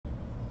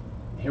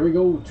Here we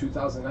go,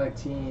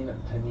 2019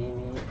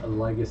 Panini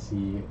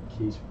Legacy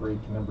case break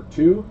number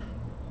 2.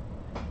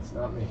 It's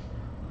not me.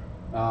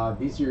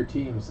 These are your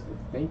teams.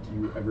 Thank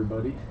you,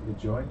 everybody, that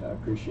joined. I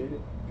appreciate it.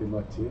 Good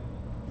luck to you.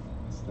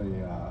 It's the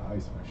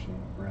ice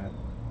machine, Brad.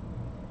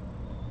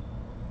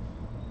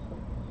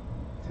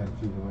 10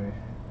 feet away.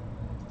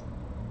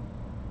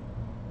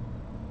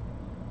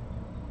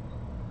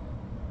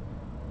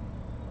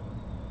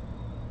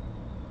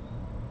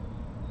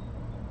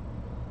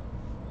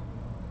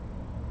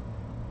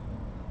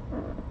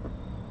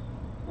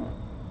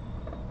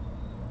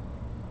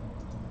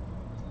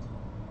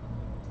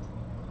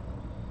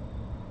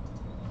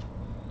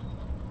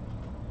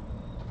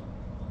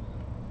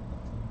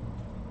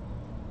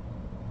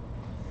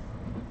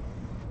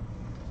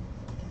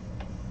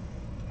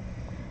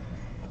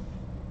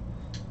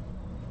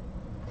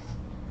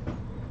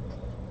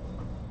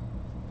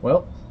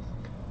 Well,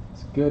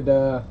 it's good.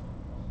 That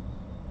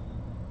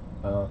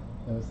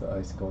was the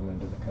ice going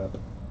into the cup.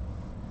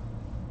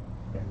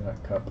 And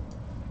not cup,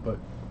 but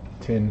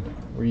tin,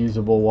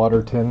 reusable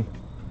water tin.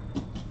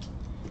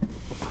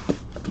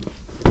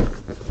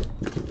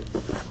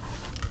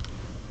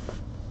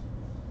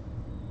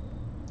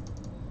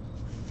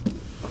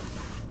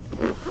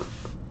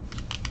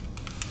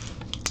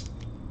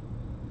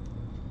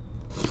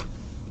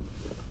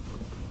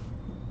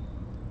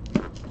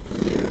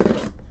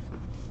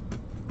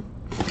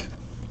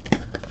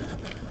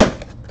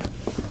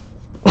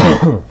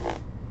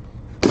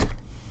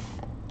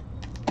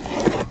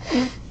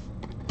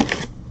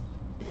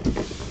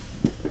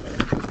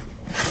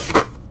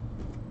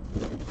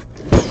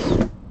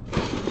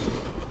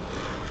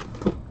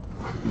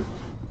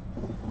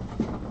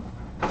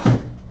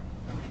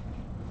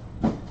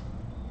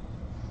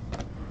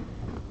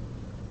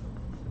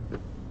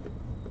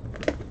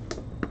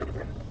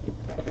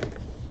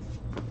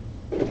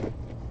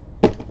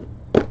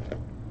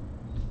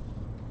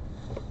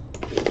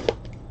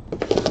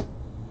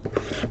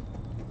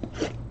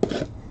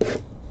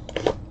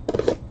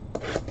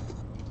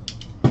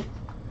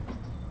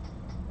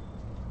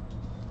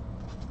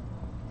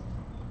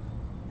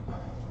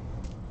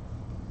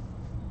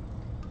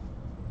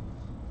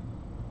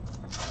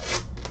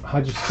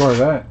 How'd you score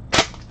that?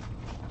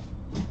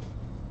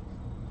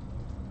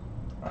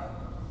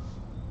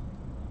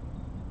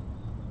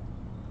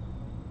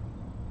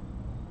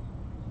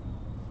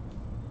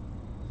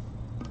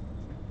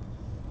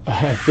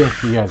 I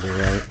think you guys are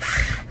right.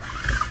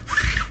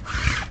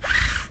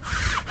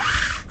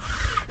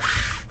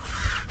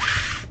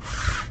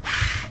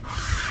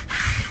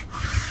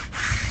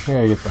 Here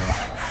I get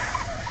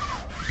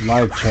the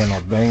live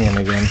channel banging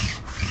again.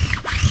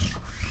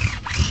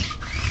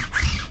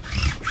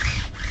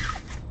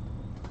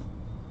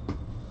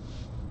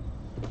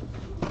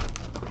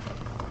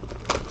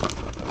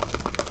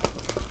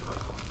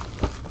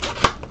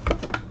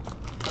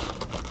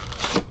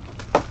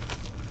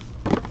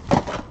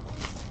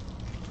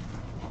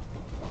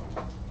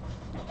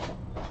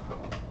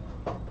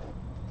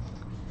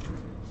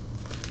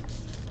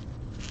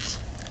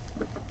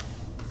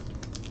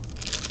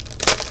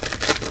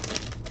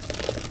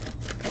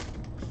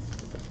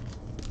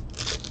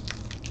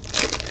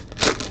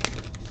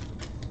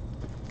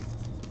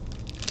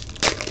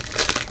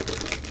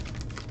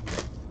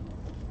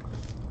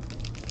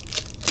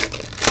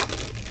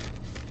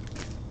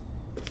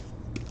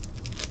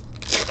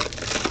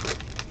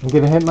 I'm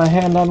gonna hit my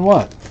hand on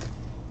what?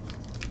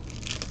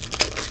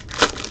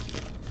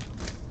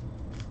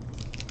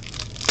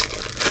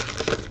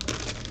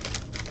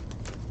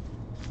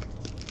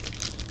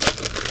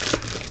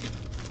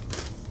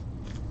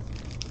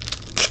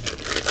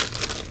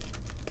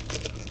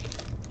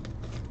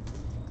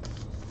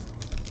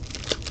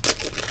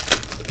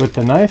 With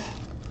the knife?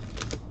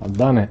 I've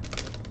done it.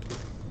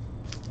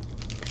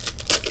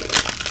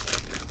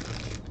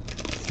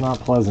 It's not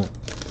pleasant.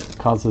 It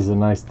causes a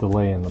nice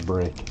delay in the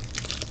break.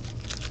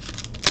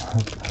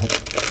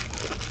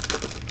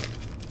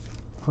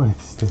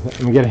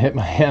 I'm gonna hit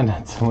my hand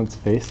on someone's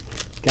face.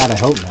 God, I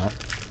hope not.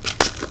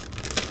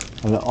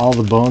 All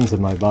the bones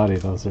in my body,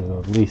 those are the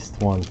least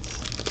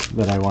ones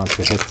that I want to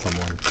hit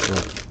someone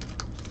with.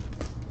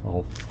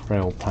 Little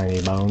frail,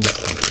 tiny bones.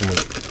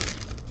 Someone's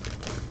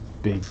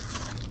big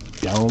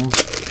dome.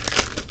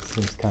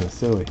 Seems kind of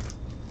silly.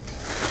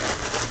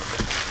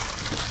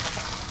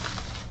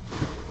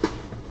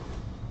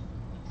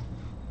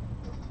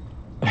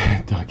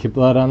 Don't get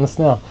blood on the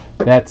snow.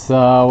 That's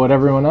what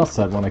everyone else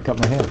said when I cut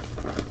my hand.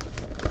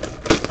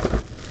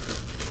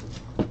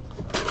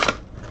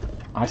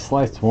 I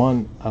sliced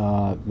one,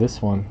 this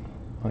one,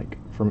 like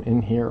from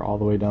in here all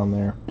the way down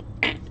there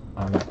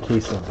on a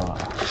case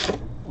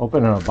of,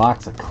 opening a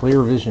box of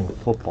Clear Vision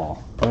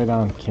football, right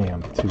on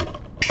cam too.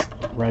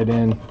 Right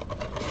in,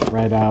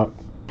 right out,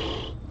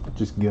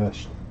 just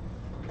gushed.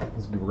 It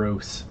was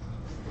gross.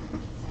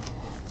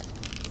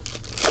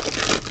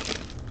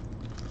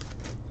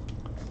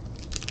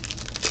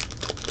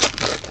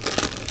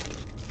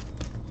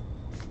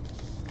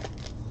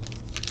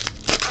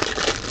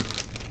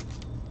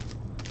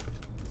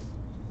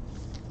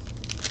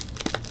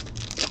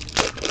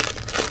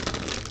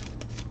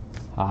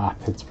 Ah,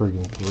 Pittsburgh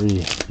in 3.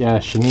 Yeah,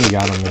 Shani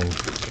got him in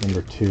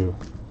number 2.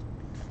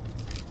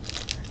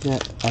 Yeah,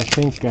 I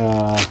think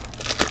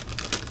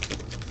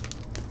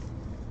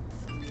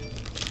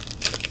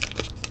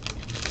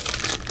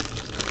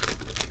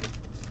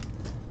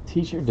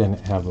Teacher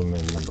didn't have him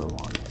in number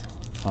 1.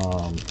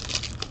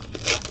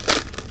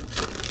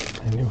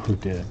 I knew who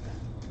did.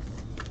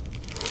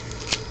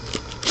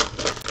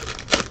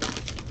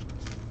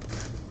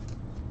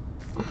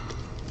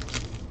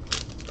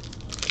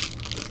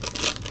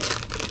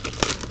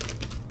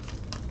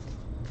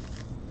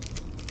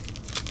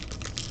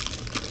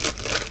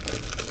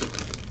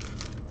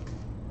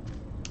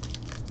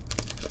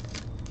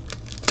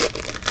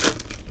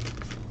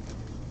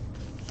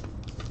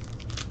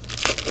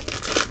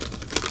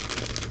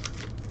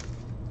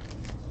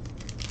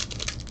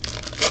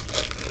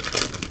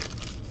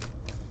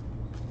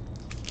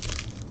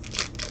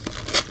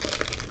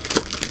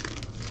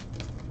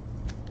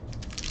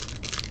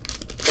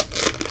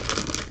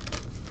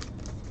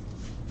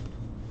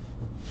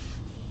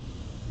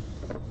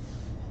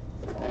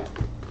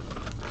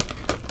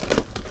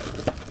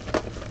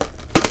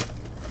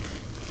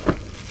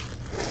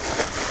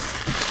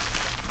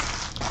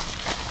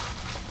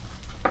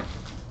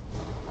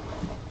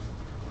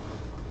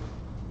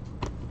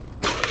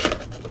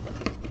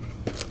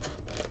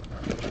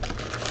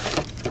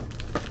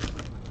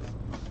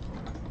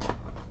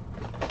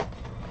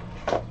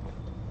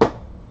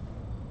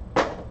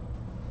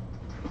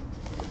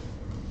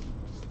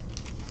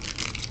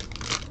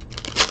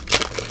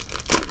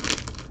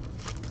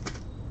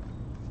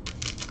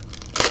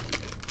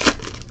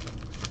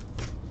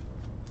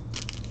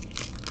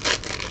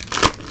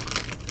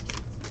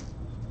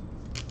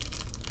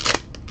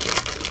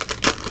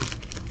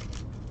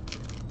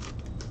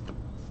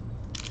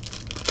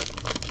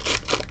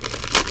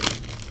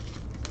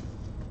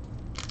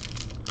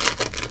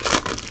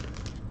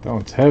 Oh,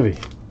 it's heavy.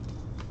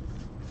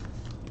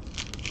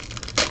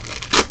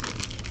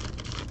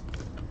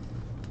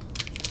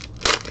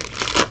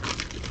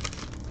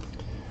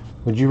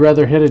 Would you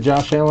rather hit a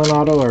Josh Allen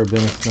auto or a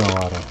Ben Snell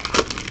auto?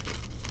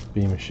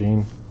 B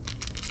machine.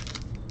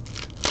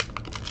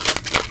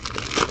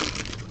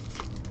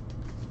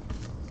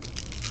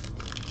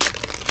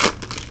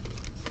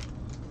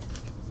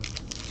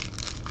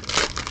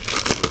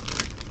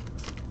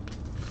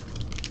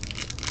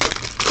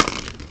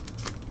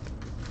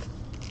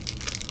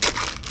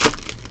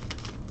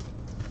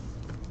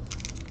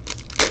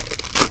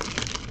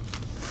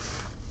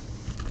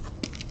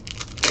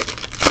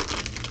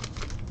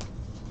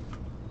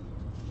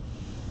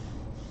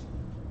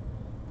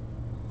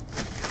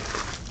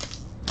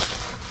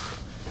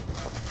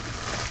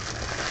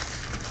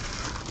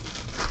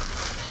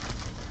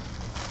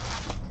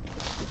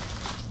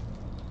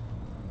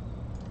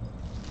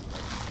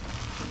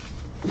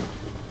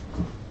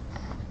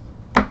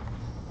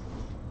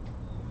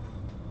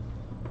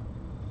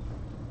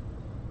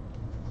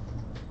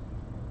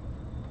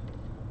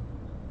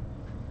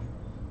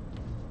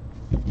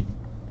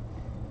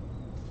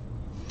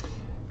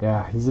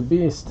 Yeah, he's a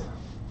beast.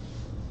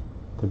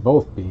 They're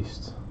both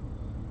beasts.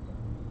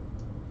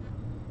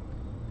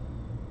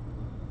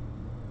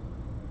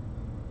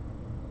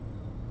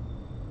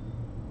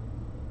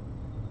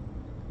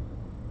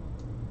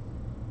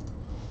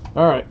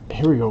 Alright,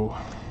 here we go.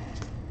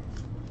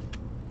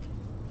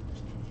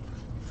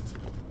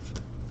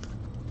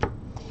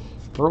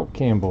 Earl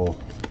Campbell,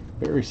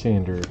 Barry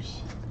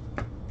Sanders.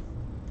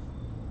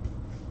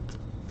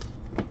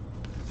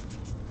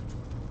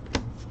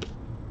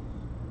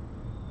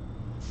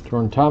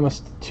 Jordan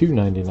Thomas,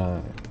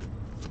 $2.99.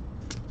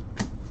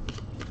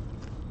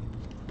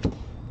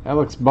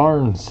 Alex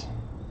Barnes,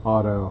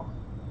 auto.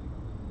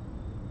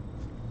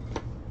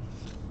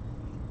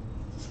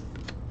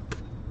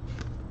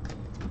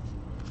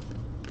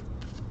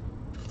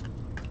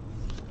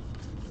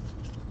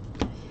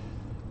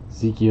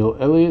 Ezekiel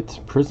Elliott,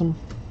 Prism.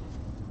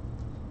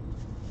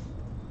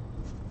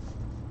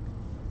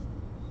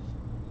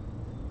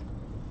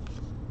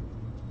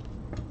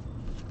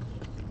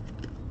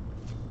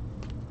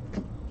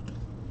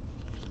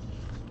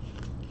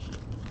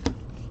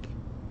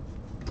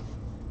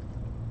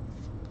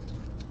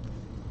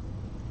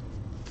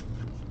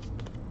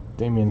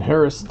 Damian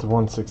Harris to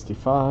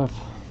 165.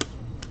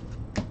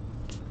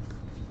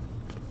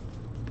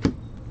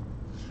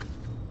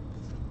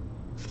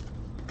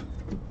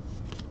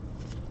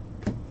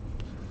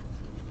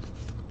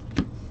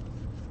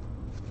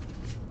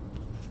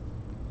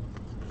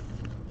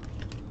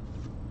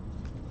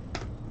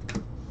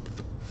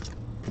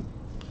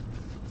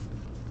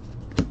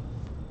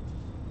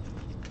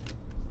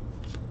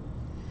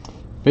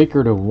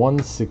 Baker to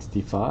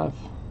 165.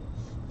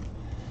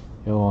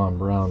 Yellow on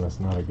brown is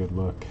not a good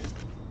look.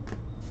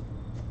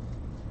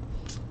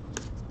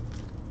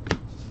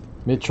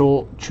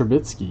 Mitchell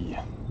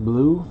Trubisky,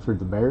 blue for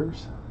the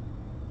Bears.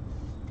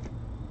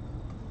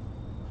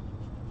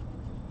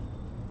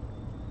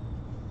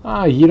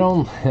 Ah, you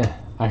don't...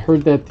 I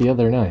heard that the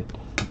other night.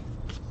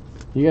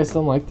 You guys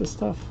don't like this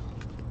stuff?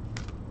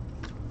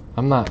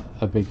 I'm not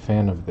a big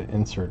fan of the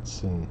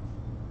inserts in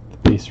the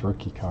base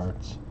rookie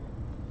cards.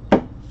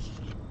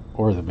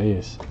 Or the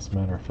base, as a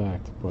matter of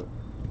fact. But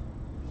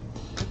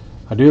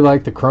I do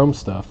like the chrome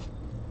stuff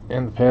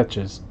and the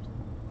patches.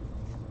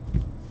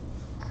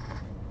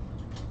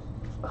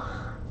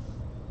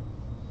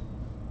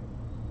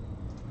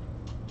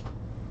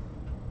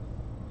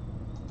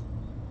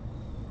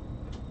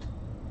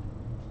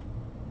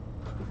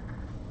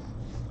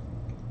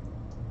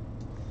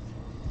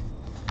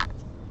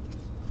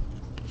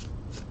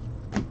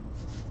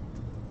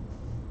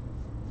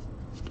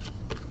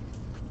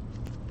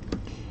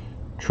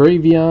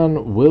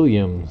 Travion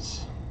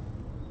Williams.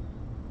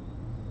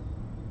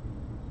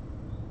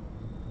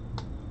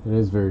 It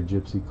is very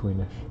Gypsy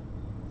Queenish.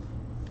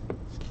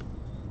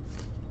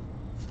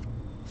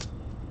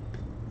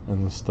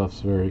 And the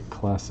stuff's very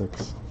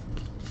classics.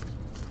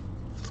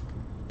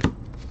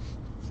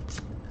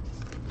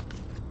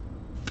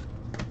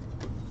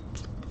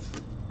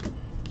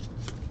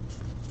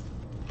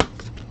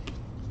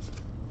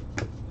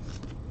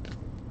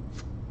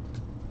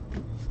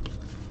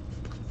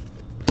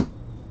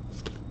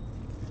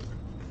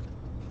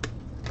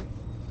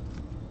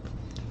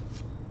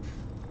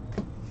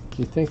 Do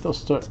you think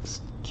they'll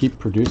keep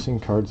producing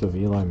cards of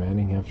Eli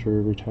Manning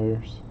after he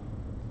retires?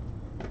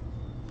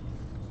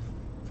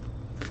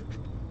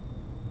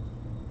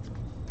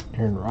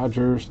 Aaron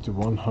Rodgers to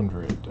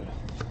 100.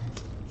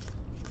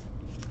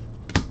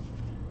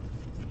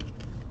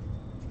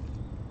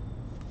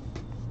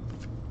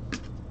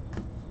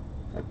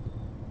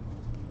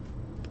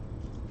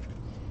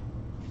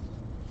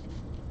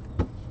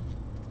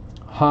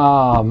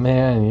 Ah,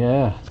 man,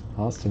 yeah.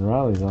 Austin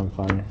Riley's on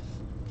fire.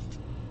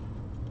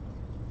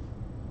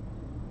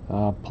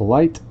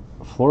 Polite,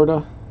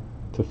 Florida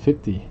to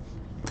 50.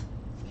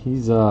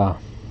 He's got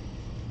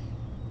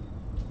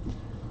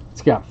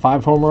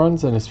 5 home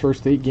runs in his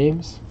first 8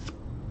 games.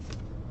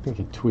 I think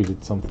he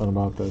tweeted something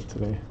about that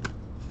today.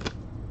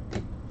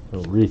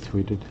 Or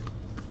retweeted.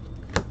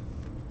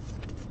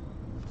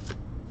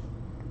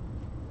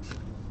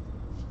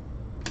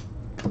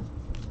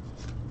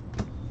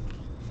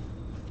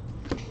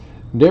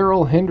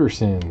 Darrell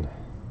Henderson.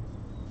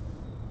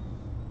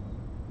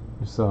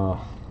 This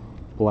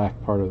black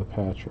part of the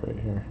patch right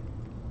here.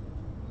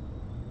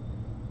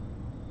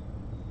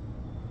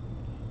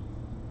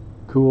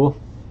 Cool.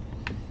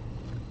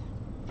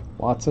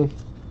 Watson.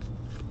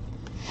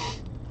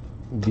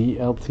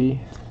 VLT.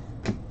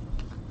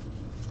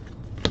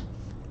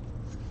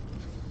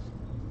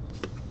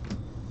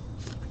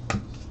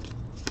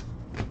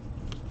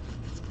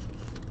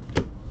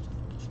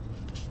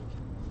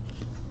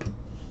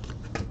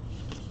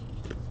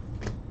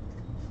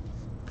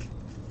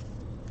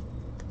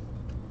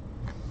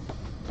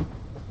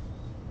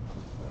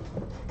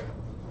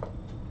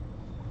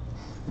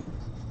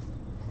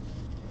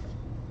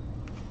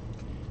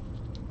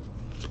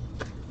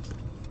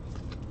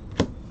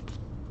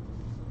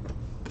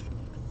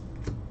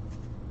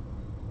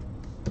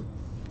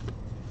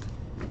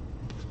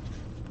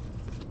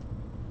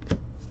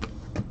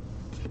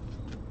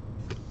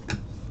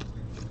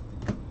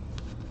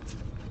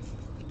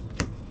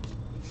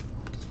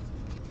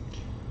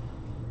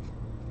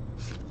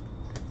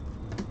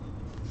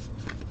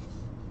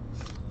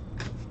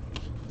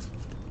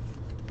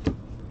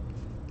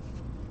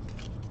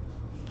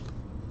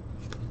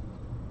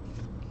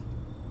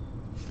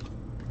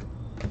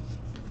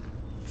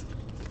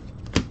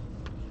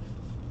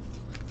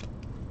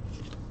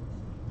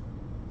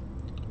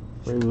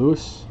 Ray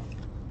Lewis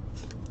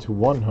to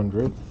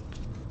 100.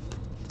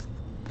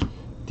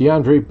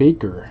 DeAndre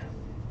Baker.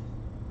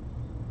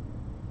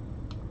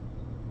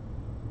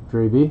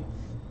 Dre B.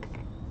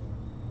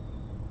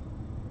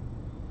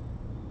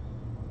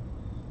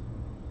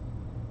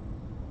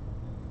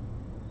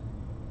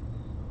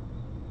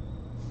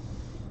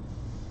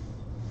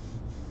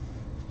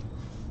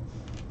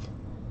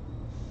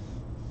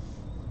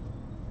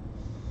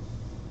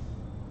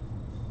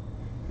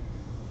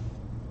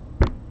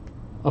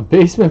 A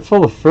basement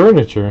full of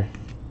furniture.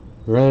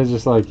 Really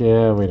just like,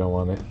 yeah, we don't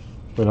want it.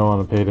 We don't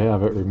want to pay to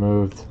have it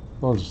removed.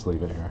 We'll just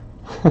leave it here.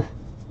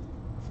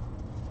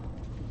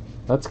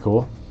 That's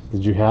cool.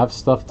 Did you have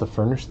stuff to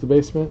furnish the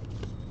basement?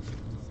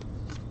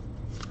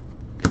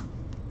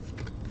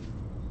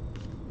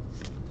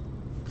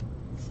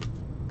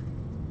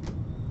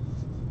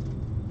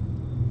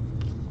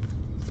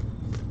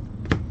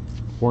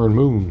 Warren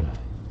Moon.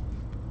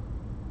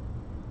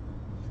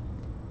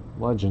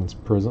 Legends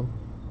Prism.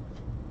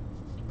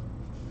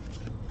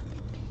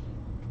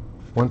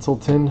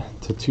 Wenselton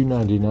to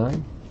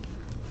 299.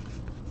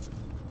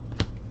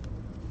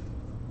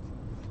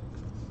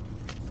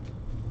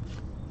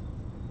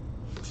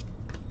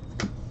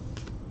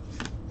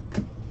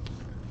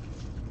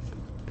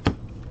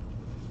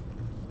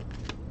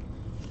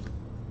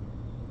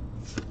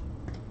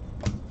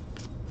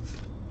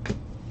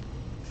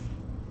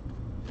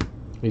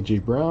 A.J.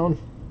 Brown.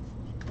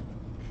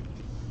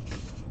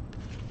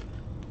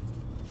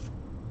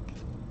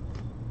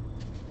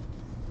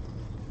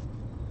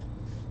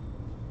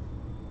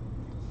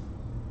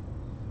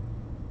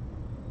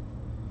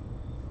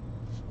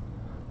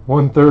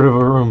 1/3 of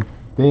a room.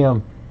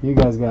 Damn, you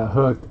guys got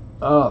hooked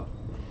up.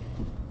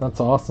 That's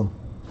awesome.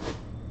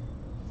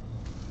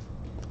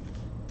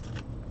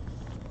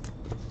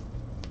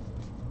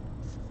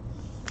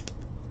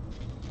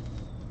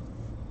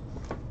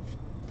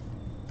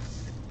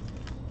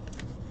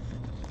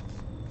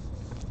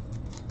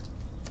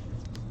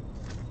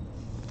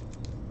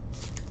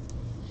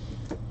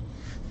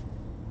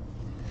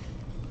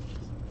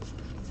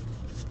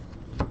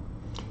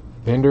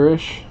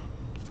 Benderish,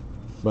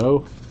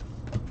 Bo,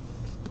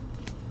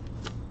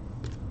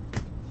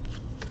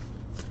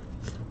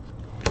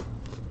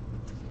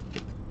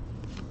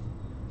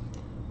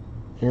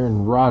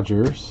 Aaron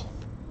Rodgers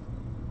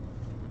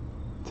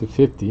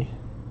 /50.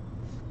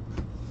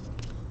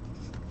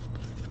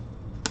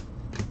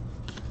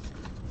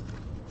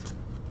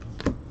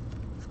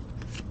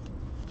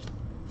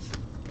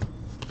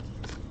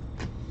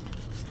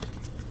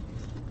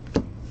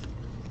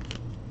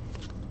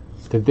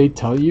 Did they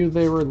tell you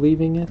they were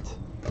leaving it,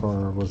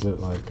 or was it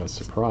like a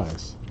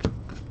surprise?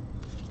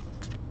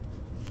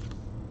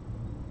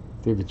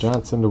 David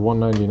Johnson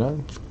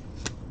 /199.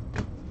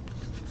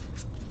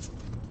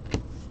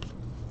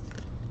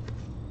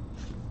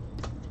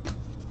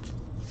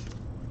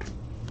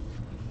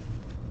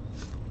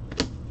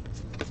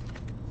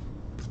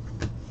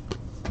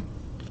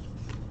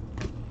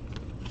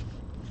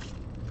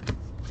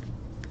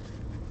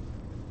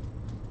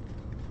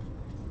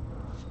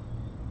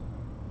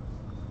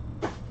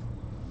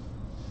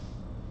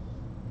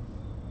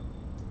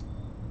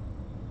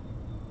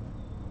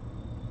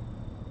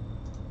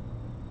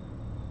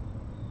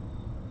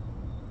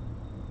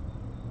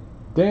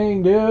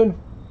 Dang, dude.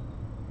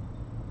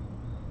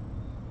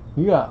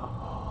 You got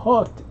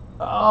hooked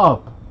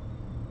up.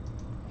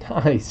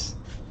 Nice.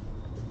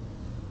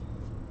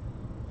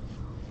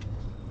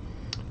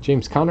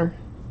 James Conner.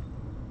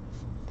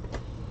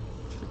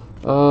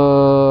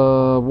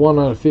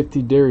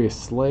 1/50 Darius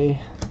Slay.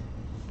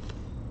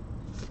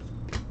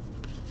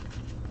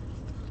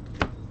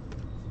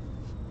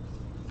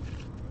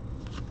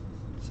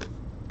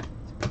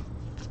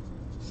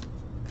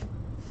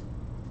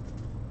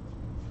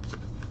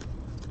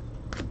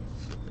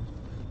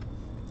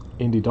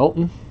 Andy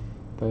Dalton,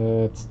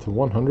 that's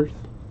 /100.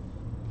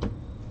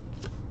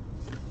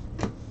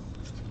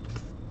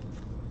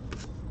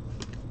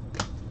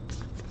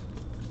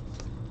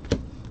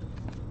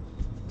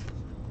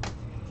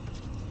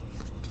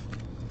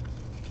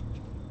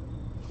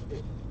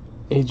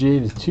 AJ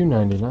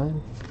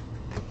 /299.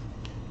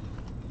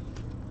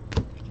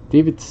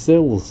 David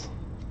Sills,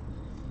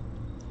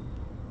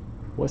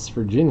 West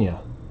Virginia.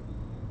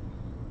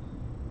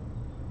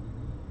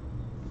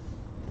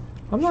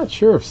 I'm not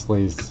sure if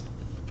Slay's...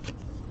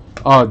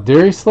 Oh,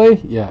 Darius Slay?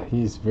 Yeah,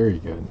 he's very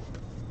good.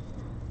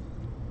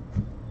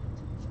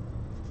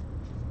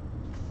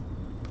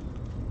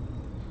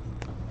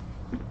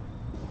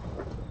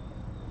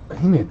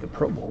 He made the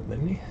Pro Bowl,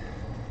 didn't he?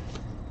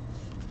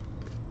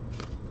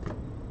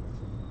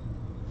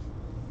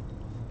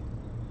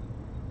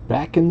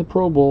 Back in the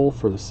Pro Bowl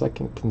for the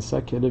second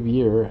consecutive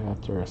year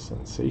after a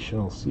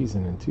sensational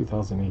season in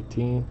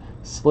 2018,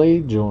 Slay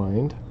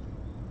joined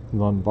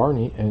Von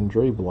Barney and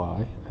Dre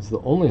Bly as the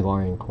only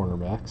Lion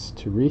cornerbacks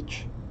to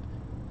reach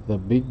the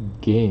big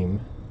game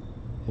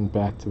in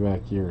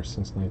back-to-back years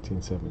since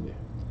 1970.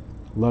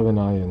 11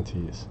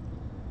 INTs.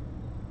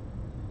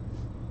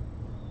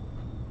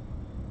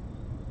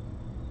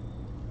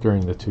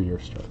 During the 2-year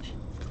stretch.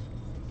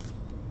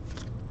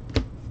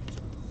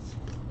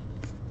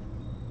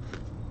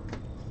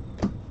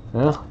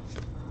 Well,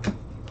 I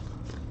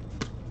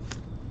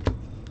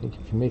think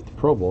if you make the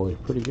Pro Bowl, you're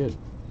pretty good.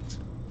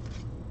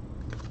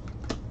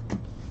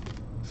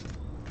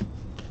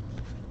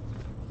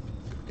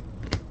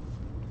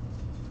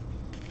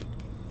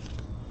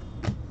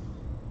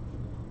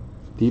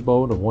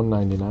 Debo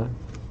 /199.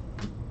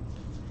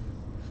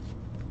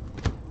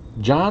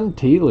 John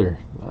Taylor,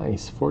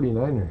 nice,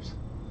 49ers.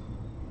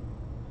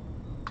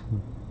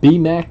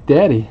 B-Mac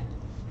Daddy.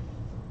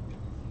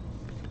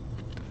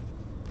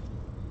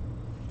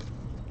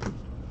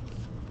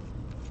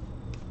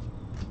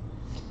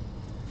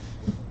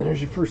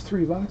 There's your first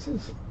 3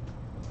 boxes.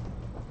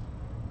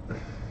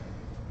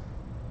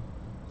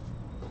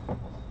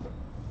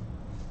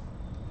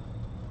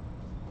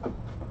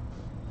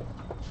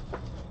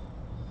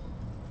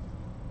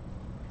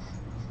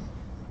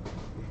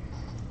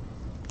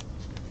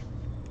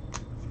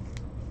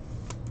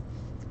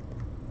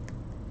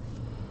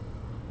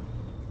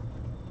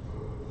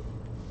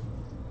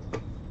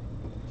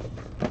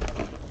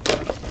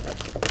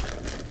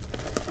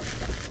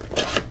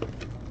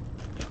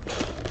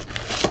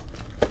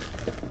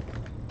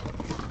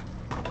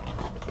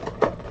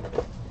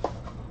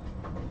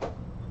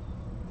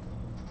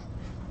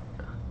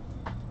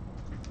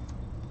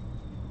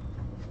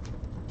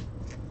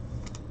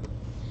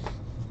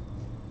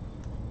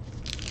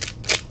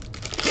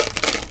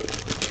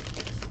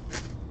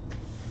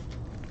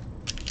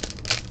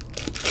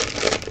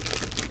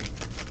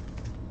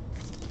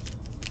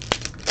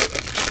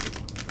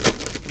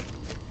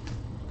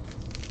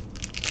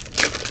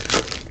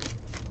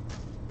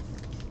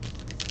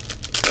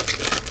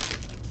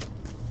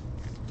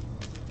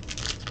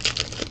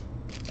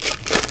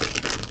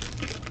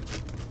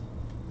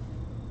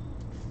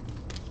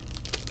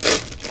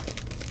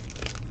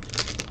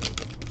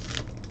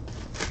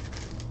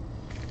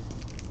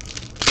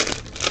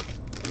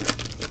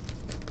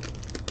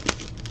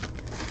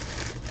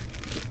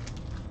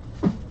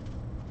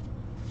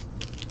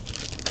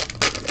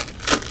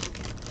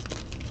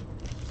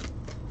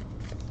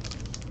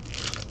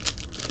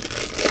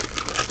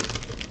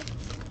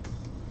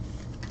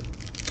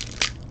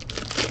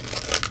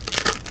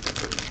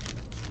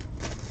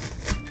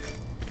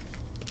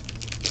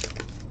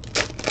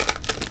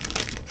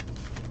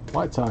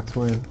 White Sox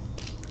win.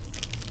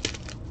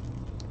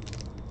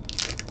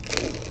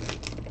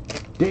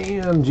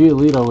 Damn,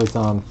 Giolito is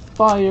on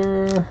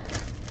fire.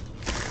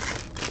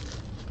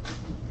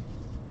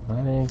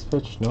 9 innings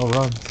pitched, no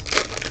runs.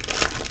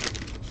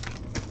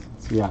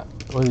 So he got,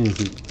 what is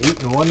he,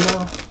 8-1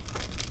 now?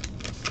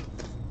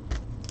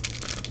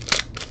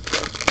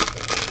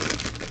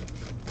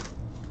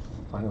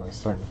 Finally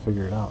starting to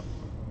figure it out.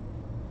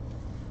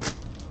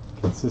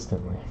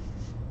 Consistently.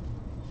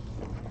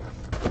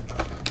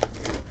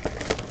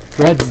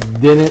 Reds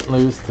didn't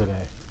lose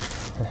today.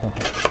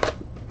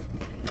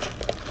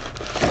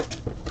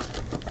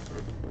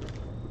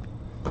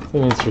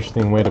 An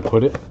interesting way to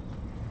put it.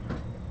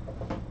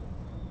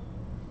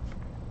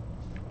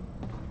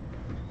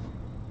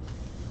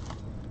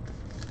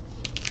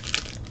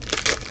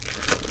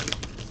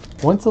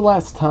 When's the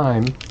last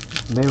time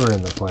they were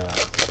in the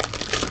playoffs?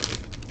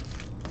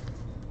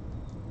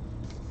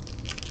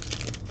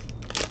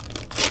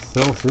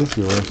 Still is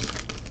yours,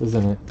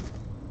 isn't it?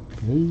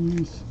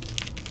 Peace.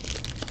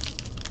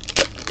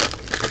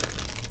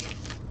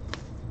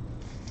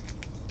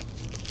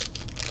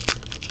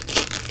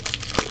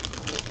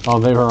 Oh,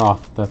 they were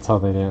off. That's how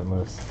they didn't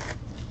lose.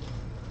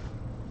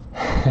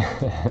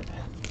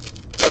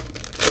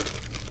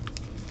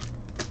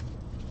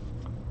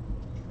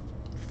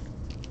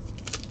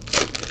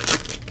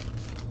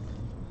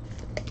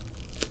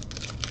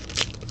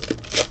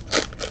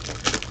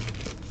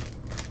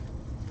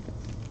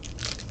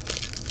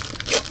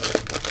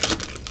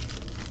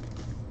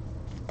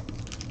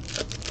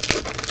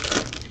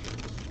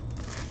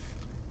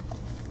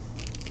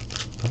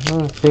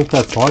 I think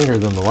that's longer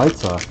than the White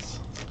Sox.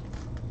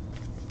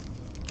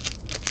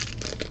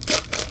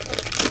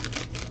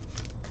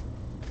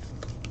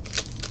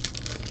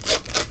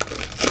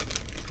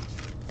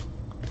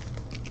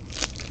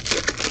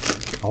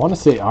 I want to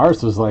say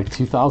ours was like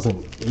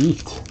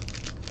 2008.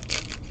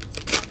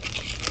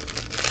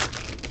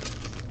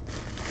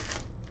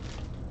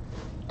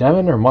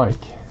 Devin or Mike?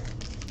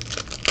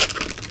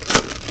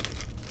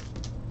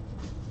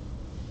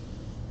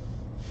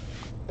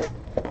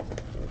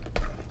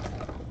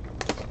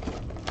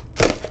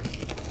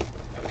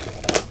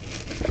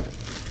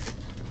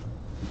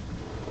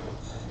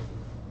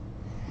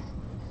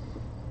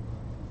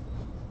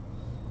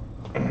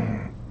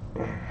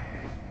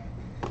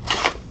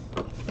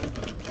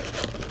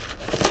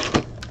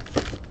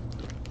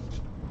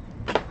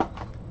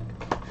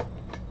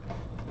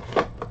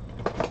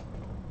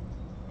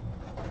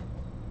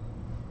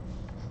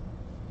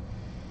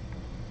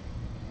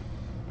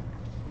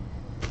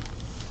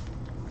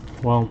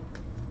 Well,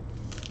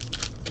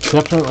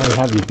 definitely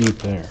have you beat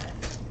there.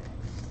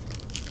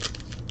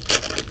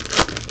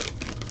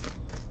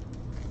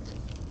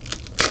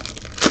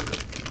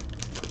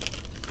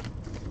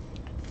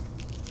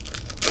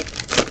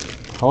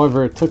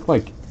 However, it took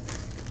like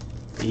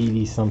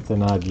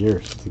 80-something odd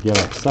years to get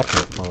our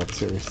second World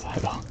Series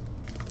title.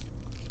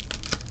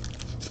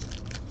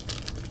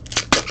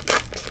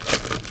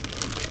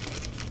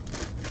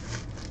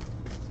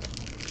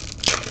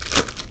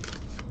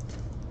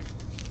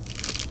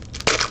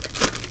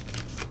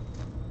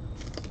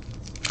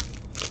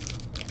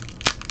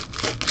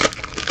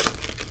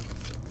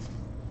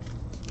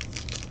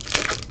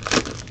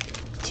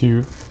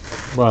 Two,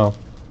 well,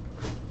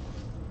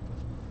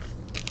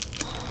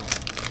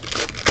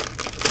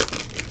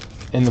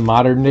 in the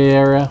modern day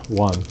era,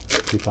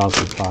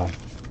 2005.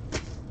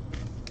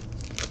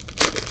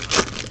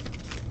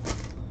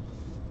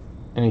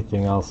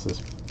 Anything else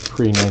is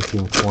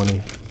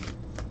pre-1920.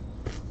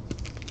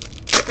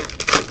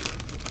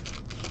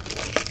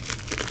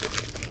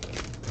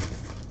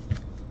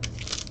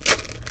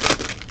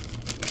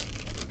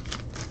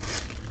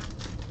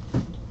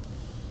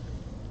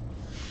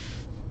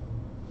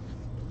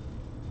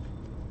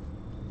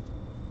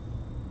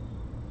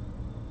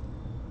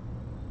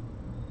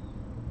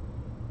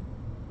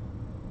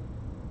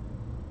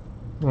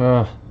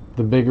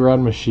 The Big Red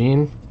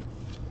Machine.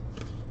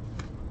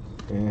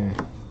 Yeah.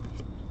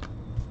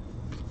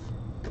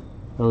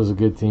 That was a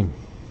good team.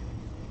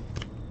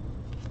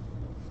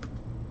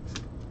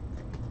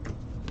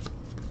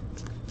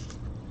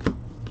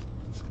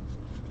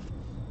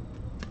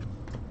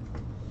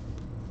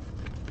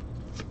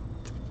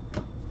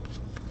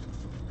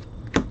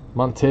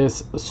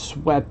 Montez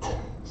Sweat.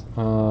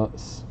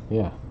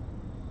 Yeah.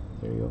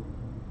 There you go.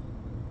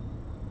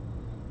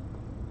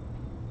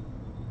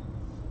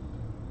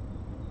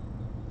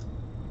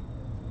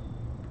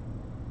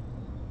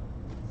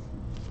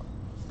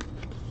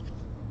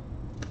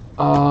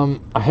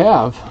 I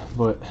have,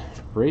 but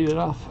rate it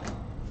off.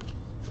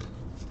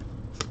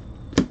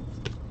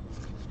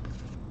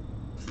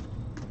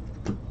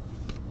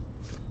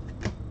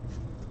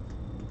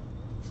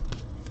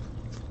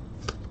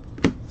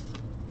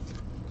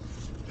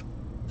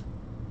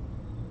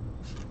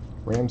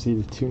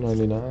 Ramsey to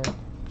 299.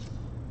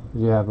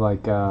 You have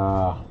like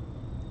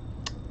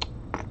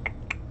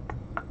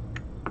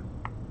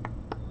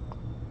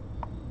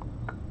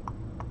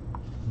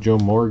Joe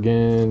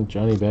Morgan,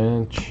 Johnny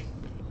Bench.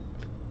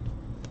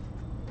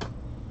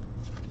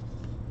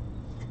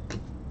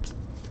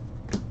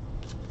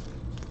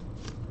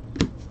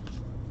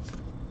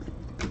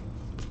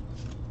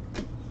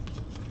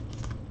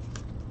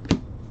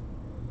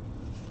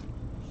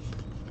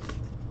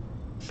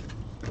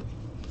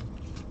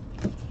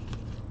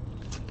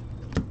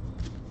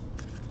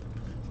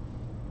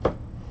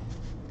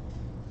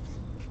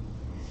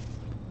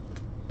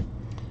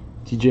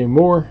 DJ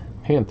Moore,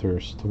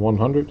 Panthers to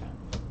 100.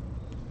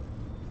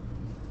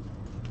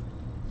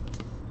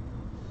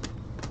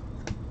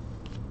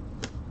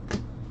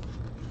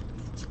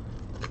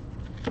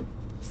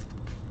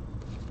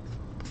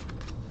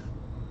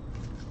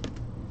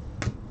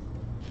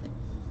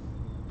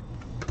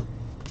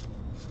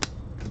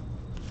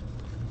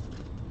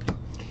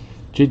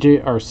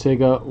 JJ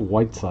Arcega,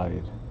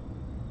 Whiteside.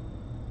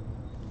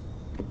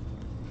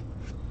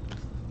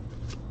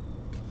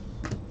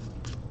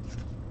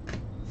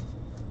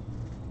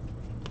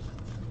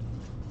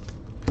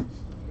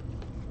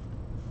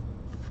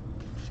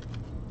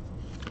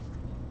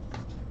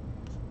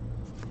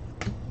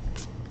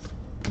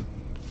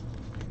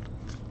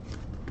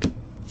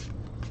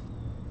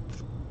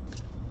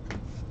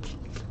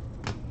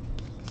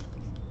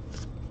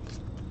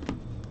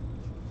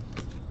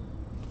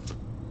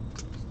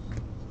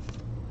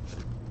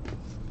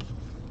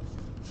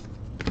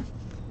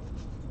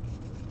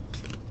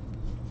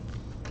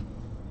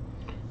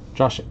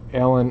 Josh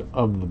Allen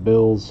of the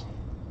Bills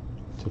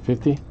to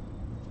 50.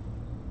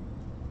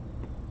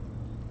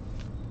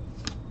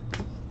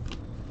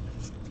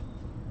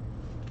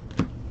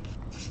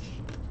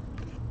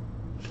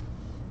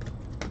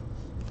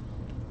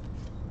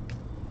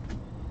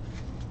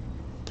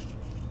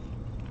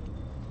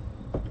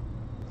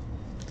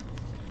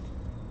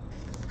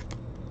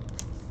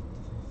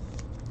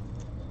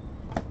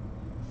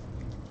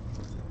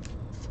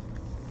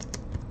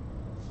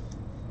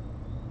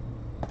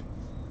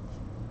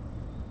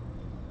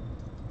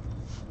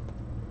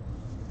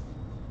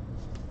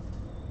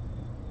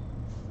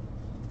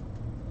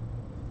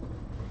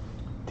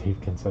 Dave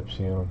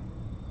Concepcion,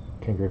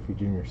 Ken Griffey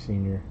Jr.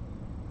 Sr.,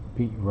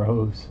 Pete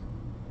Rose.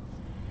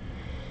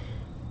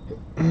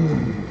 I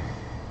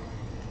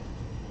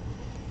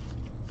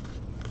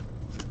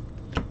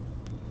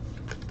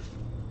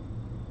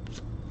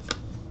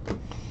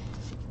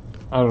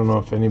don't know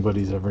if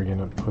anybody's ever going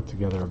to put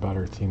together a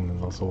better team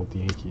than those old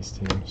Yankees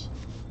teams.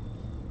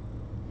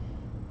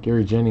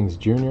 Gary Jennings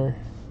Jr.,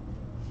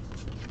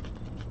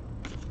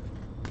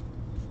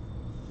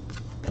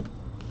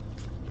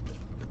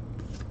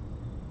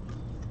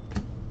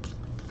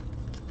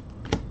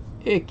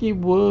 Icky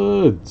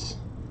Woods,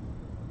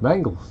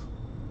 Bengals,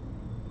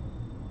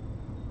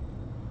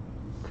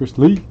 Chris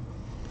Lee,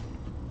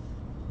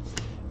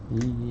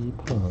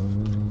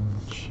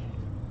 E-Punch.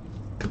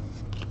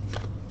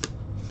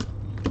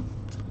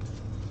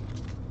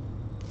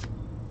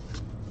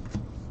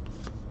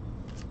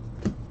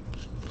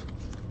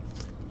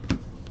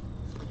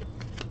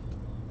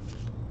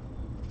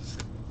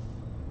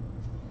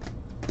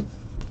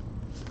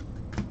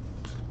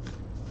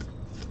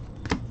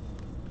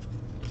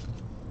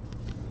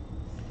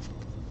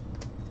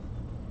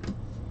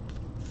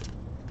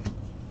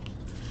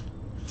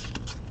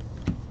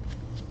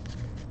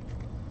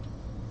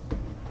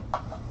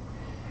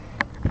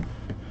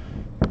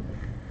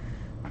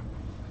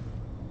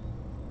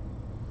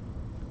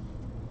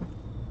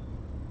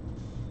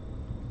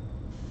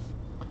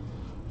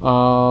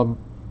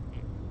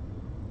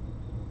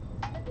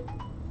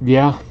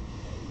 Yeah.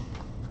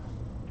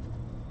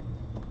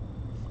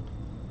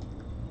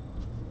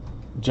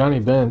 Johnny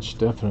Bench,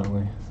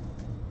 definitely.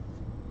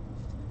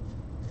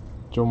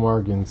 Joe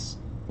Morgan's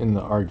in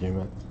the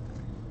argument.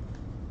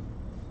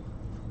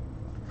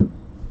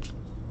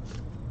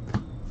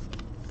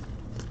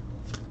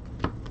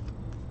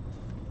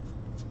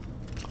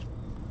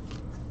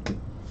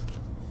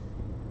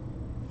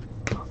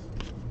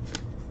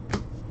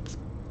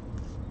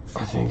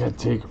 I think I'd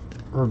take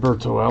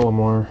Roberto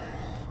Alomar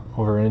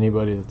over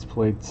anybody that's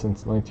played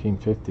since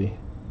 1950.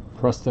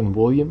 Preston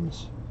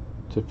Williams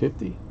to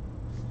 50.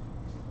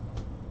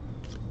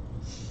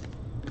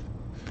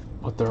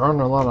 But there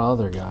aren't a lot of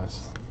other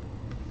guys.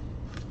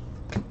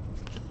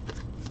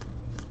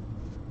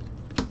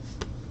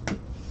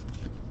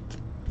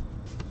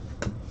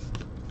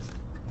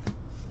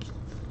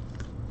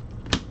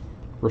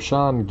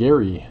 Rashawn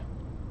Gary.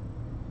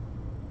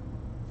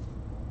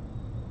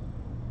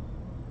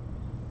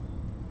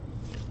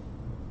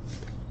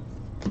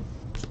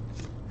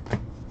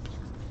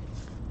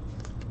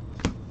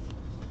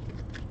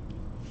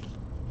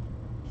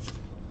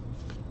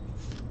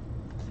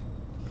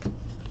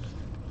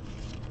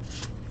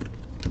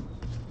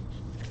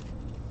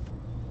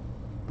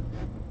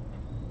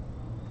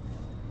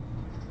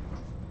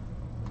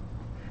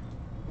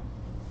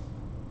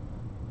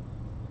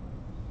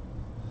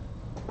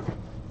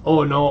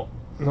 Oh,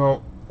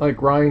 no.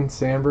 Like Ryan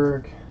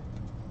Sandberg,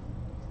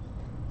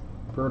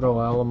 Berto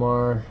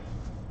Alomar.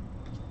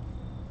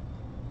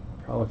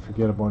 Probably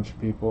forget a bunch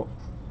of people.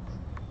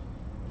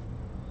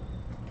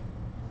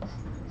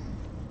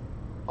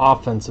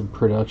 Offensive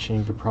production,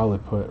 you could probably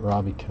put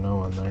Robbie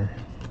Cano in there.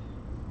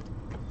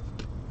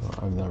 Well,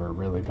 I've never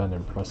really been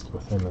impressed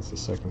with him as a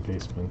second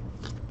baseman.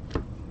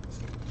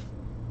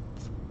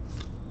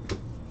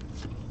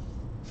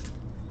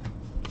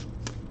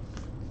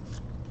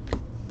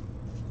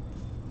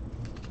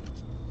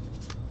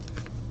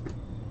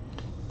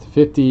 To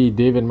 50,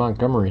 David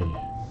Montgomery.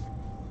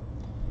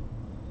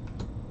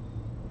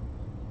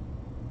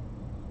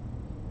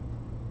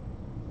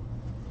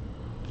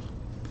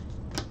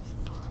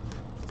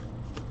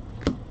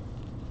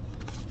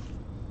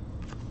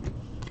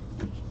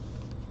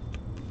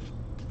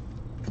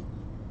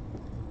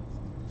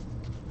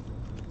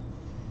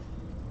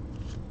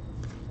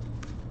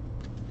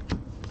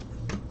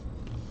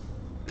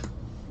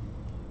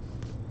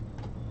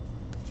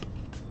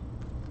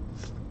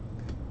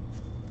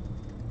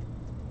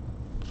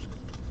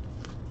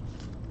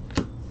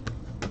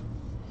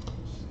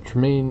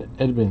 Tremaine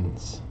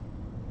Edmonds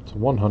to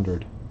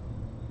 100.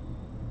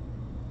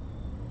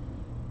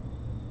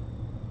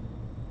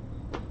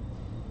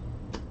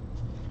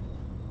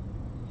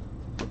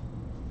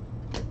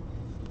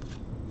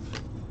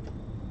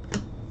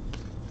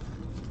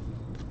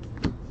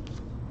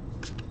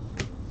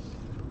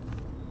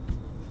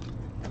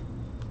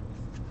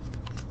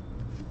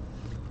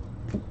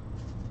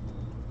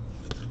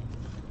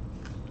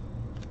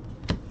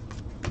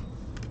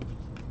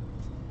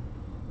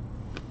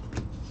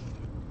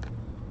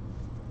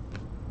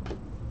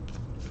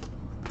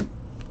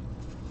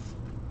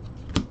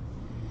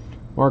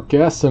 Mark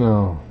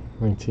Gastineau,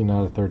 19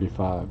 out of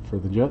 35 for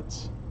the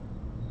Jets.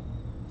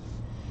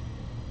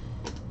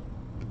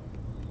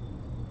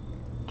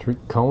 Tariq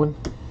Cohen.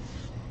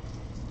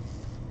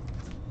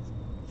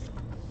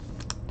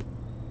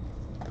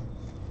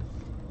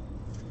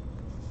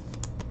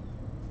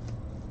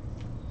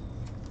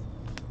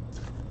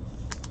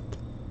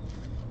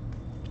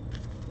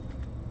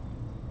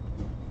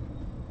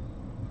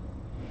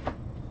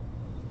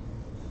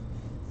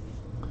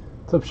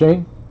 What's up,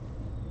 Shane?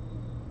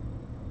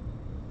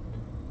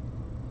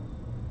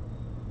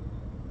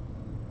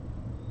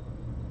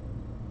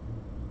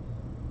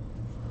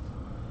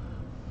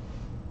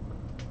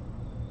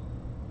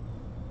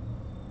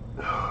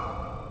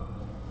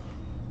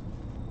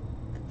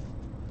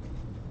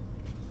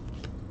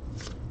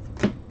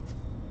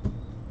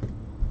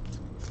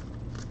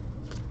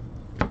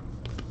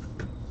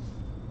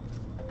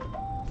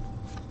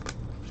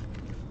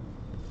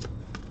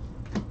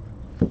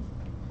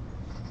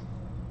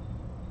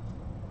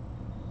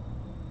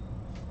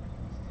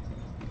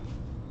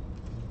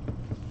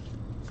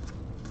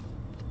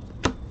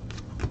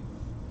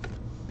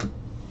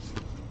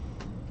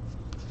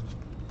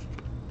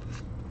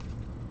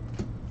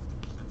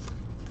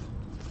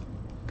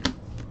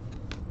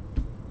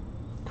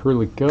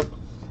 Curly Cup.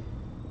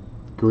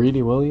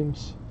 Greedy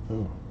Williams.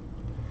 Oh.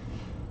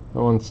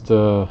 That one's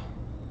to,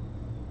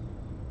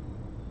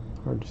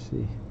 hard to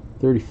see,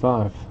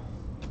 35.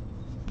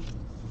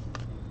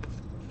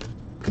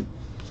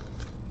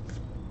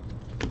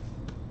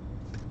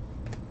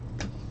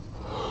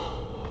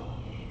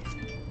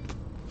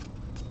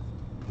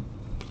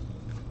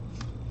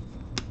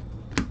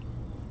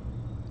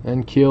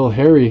 And Kill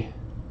Harry,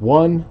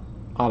 1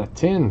 out of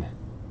 10.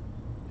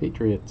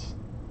 Patriots.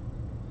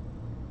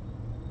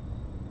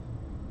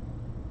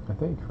 I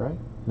think, right?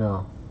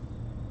 No.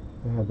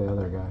 They had the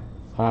other guy.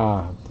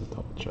 I have to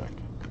double check.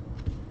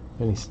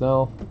 Benny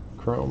Snell,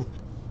 Chrome.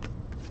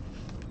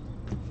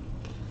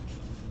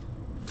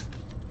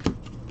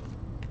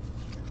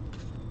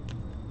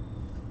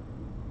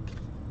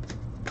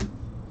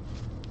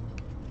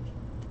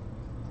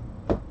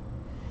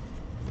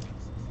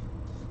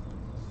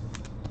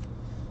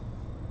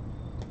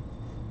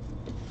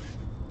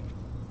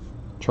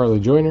 Charlie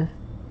Joyner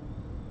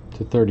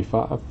to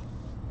 35.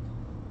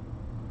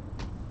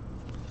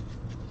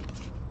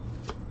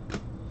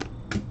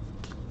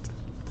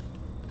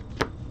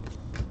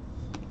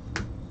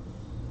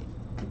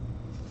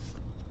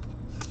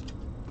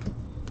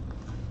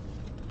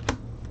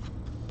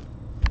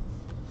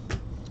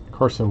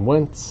 Carson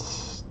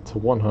Wentz to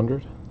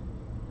 100.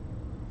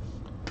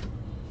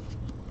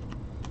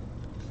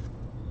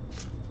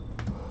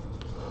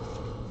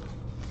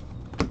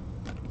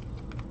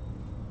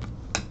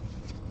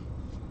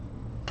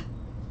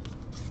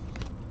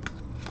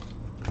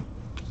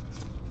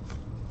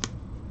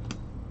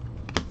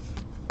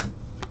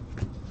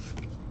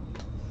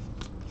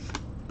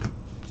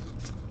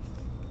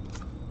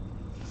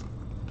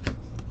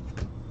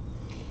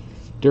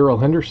 Darrell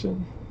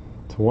Henderson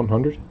to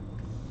 100.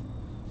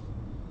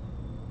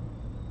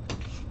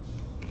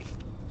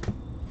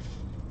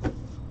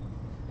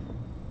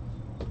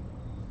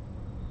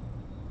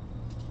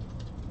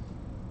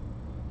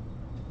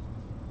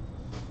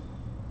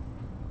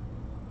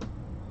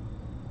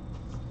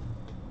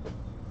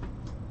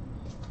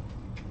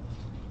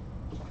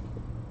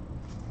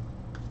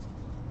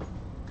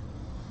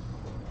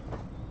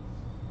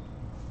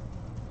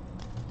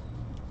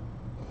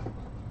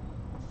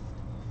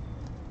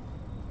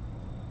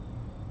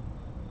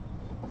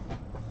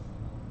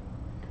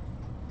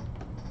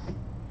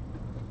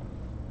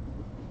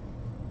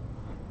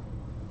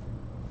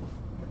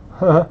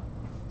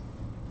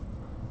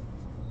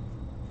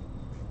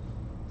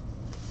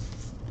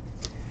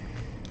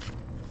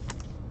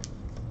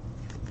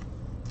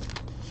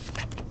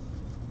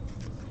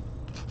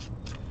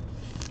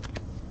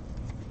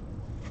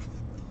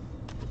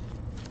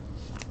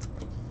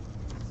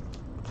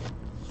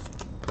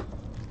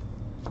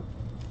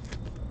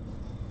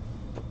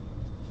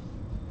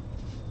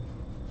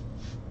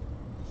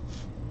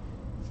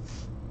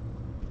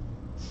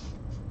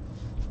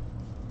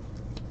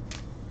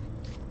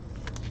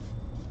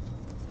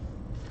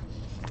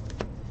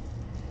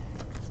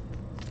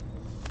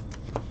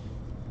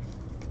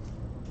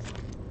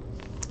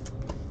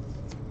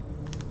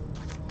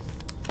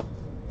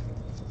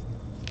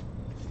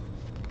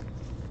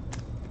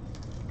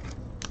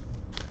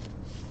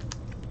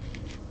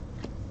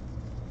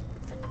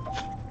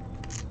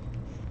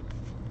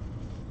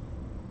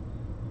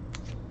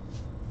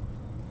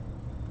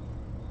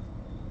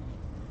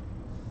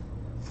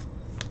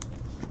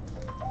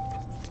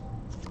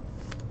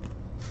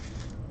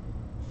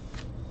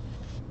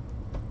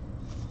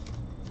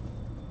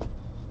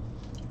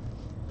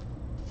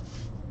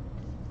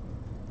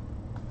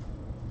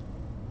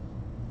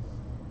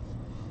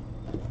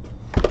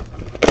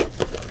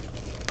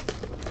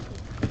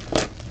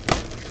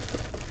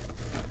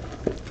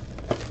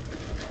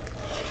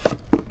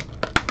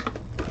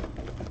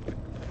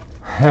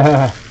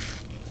 Alright,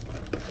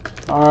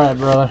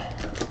 brother.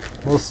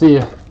 We'll see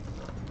you.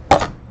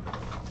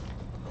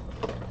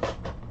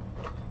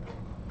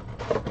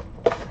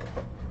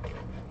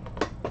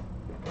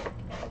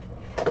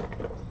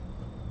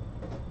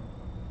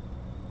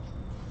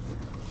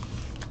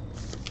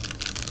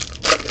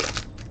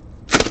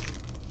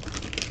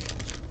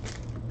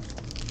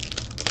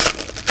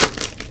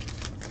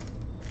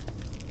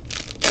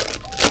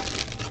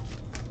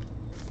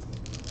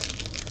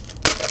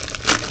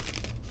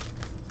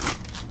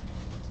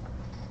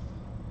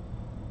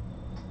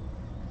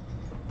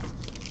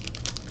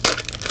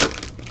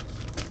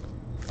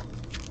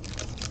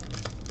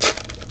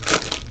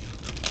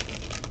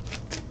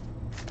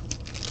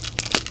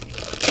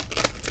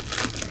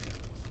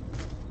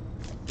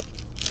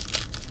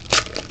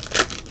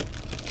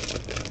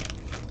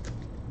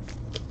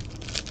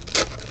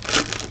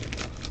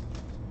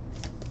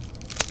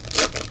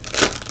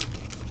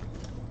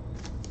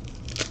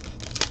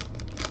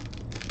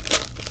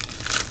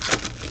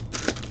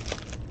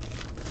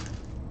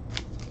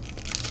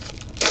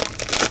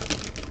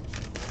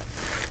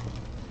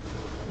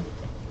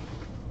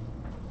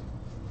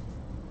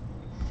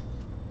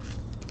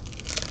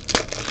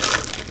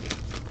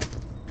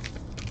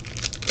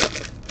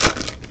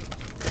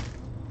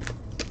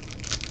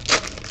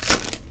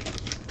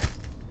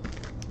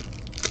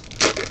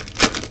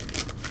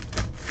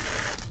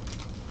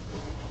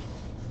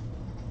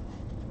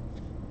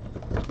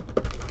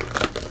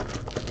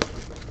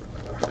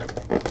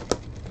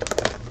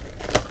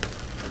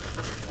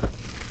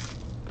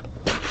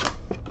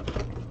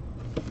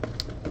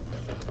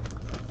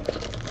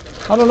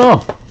 I don't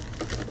know.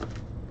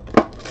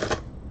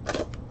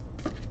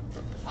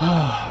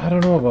 I don't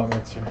know about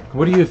Mixer.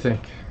 What do you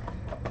think?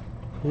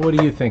 What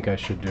do you think I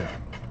should do?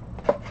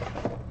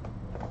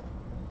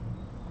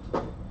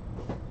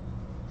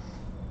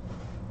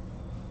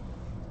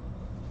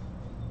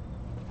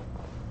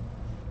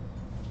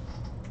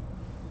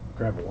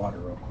 Grab a water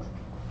real quick.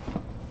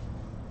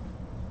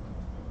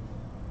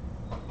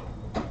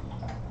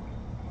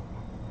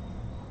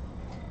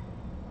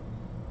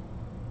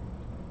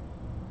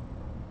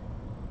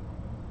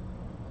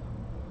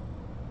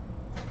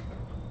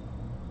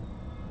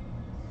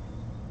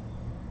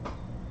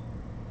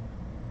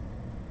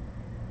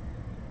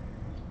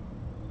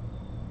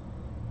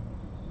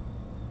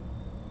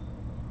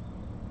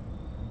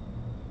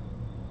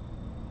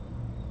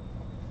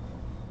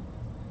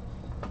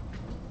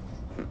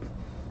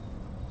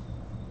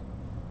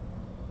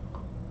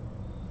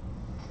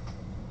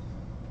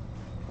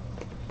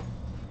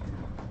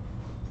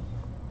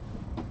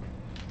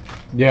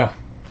 Yeah.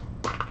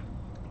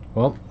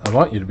 Well, I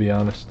want you to be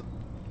honest.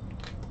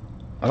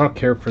 I don't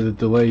care for the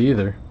delay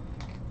either.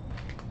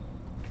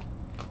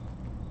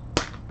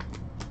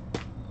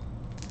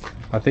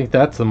 I think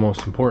that's the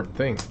most important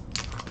thing.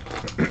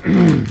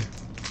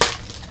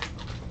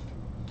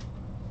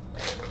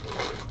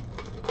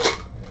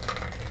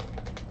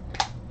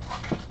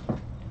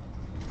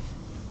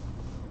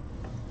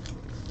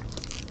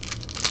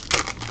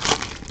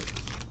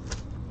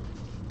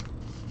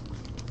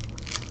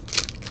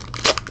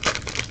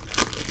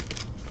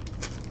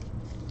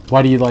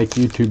 Why do you like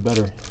YouTube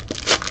better,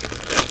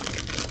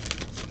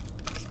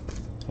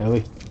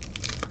 Ellie?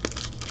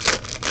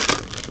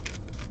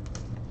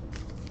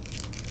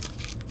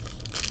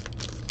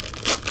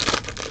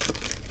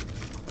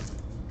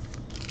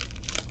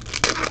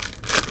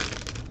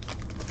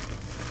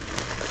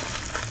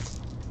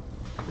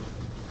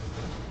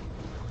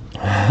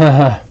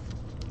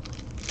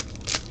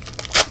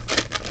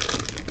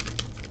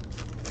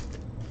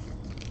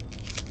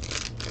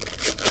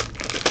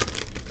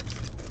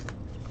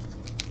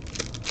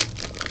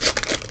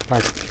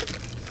 Alright,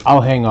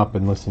 I'll hang up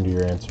and listen to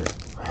your answer.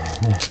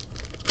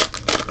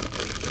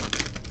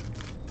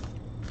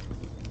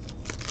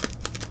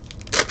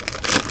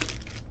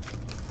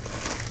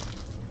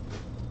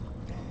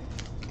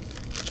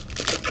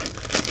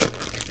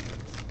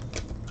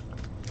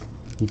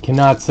 You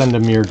cannot send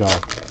a mirror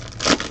dog.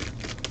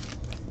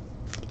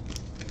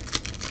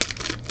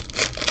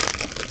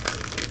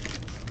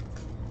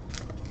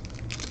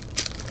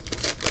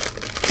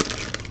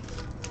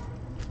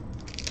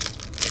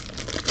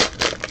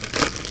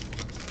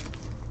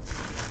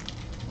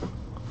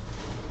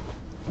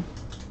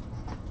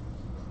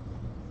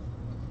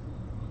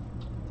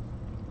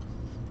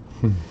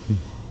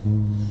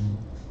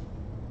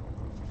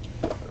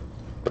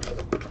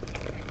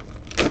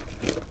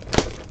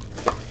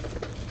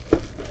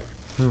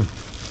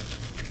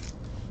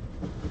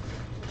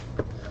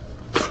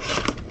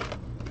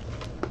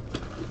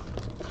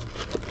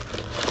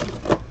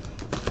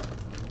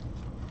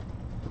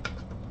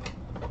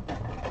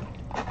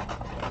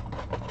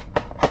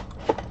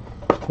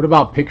 What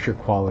about picture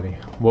quality?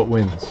 What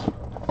wins?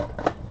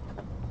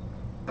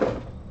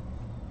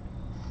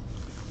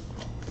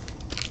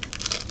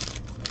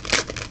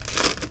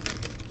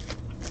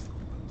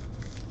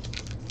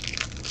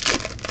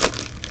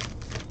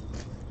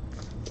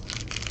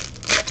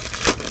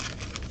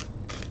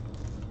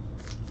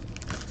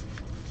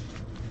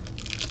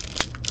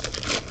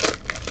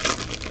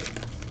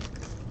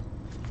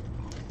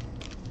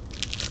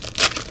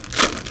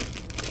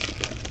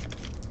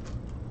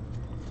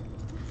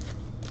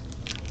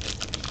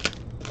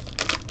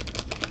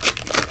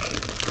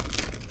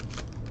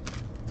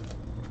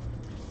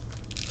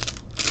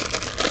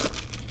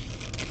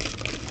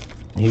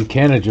 You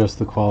can adjust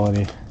the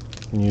quality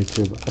in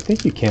YouTube. I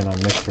think you can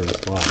on Mixer as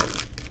well.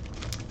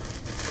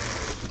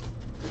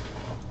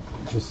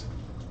 Just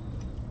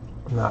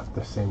not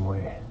the same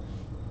way.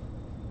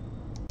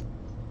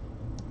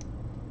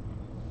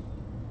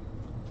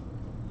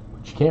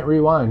 But you can't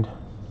rewind,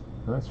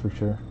 that's for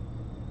sure.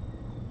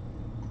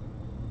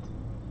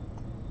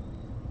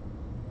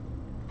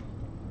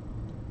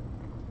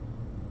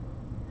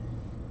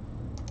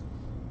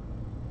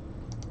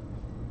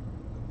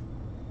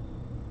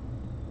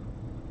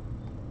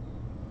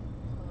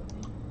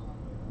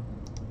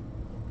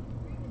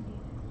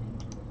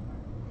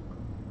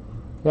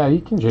 Yeah,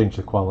 you can change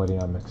the quality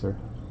on Mixer.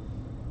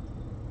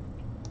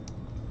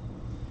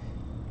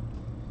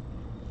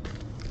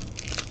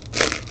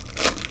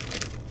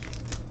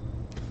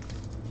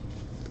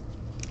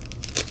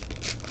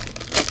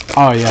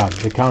 Oh yeah,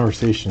 the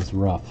conversation's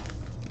rough.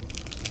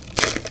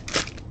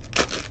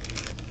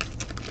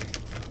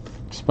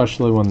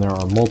 Especially when there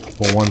are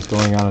multiple ones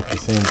going on at the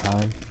same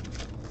time.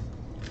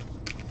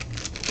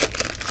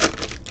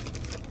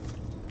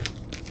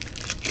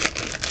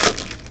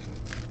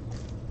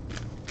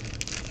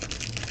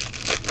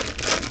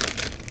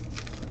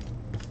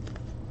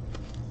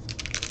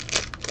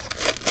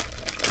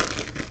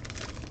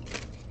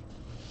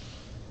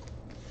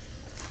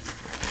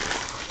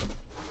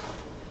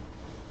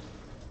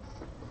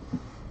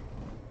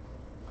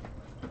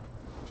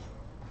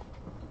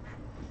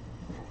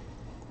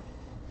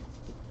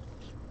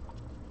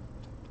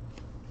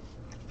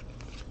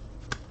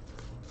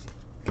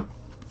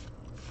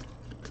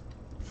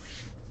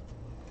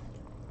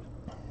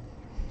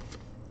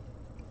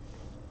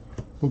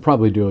 We'll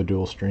probably do a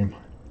dual stream.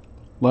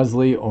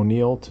 Leslie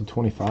O'Neill to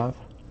 25.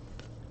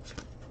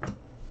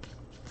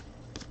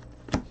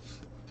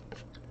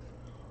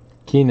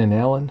 Keenan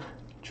Allen,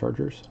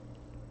 Chargers,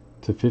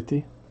 to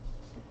 50.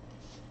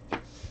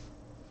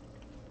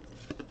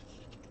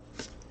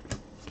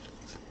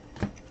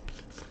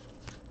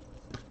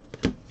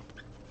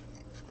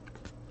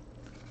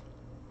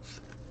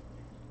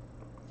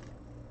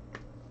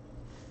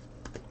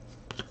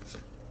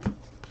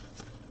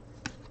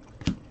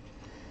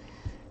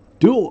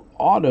 Dual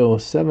auto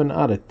 7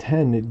 out of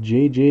 10.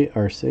 JJ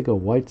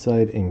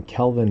Arcega-Whiteside and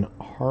Kelvin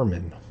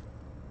Harmon.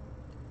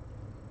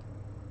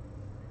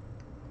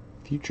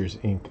 Futures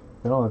Inc.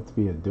 They don't have to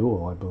be a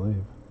dual, I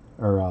believe,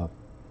 or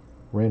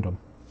random.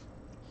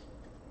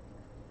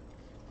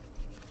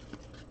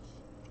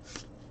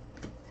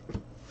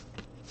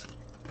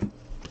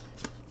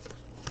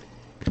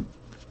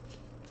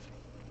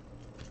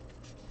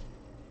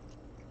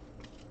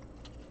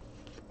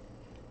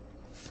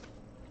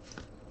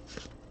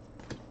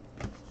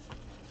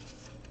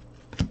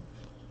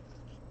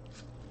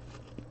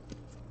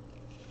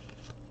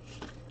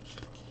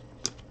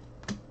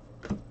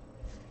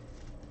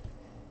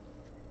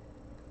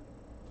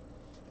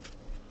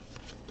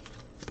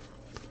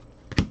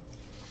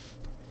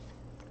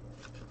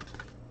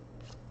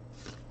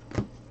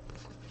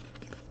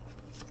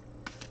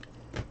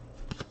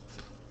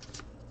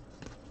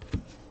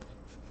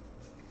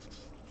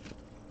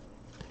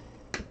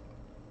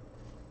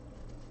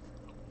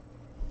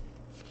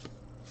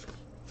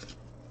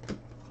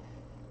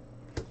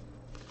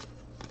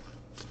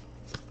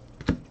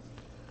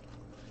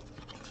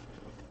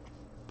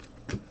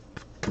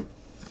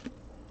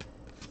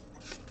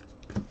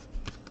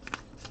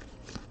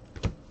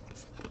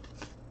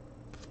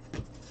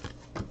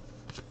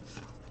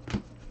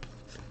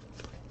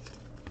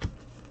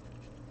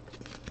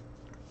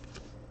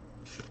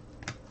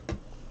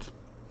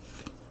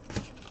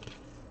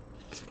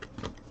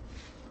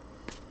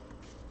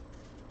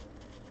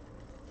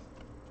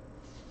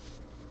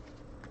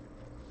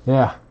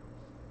 Yeah.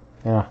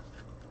 Yeah.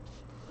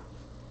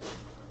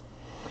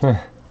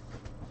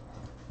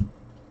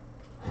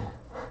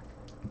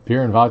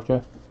 Beer and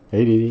vodka.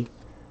 ADD.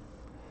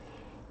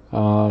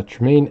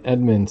 Tremaine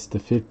Edmonds to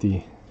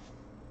 50.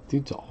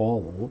 Dude's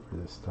all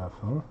over this stuff,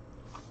 huh?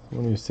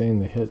 Someone was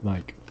saying they hit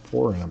like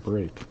 4 in a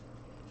break.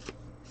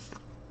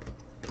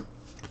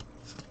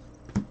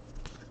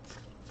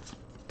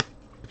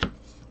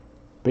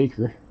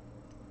 Baker.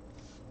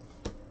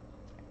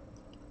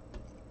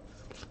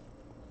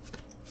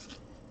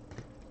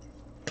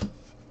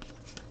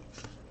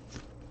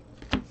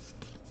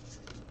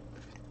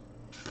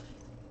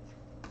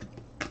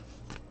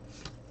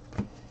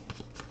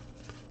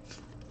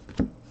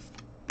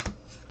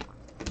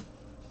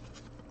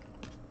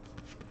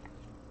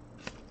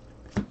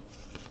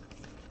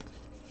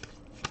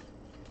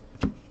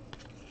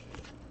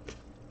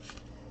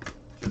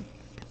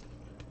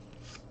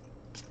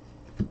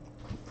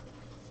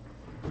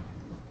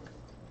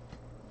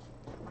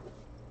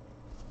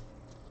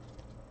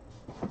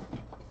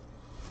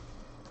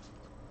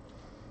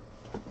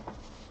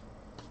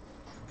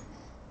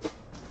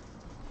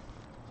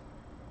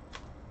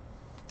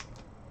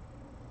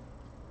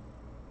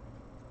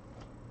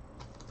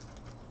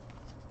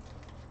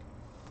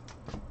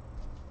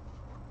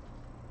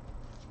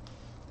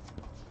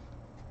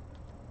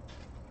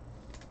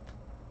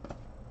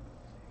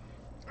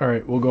 All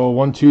right, we'll go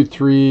 1, 2,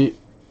 3,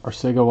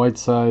 Arcega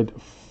Whiteside,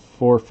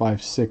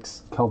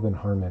 456, Kelvin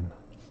Harmon.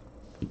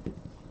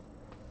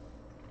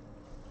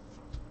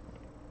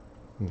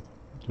 Do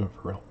it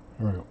for real.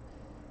 Here we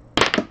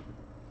go.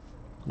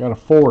 Got a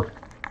 4.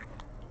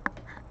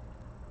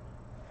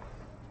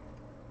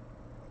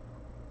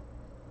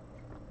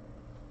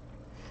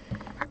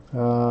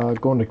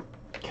 Going to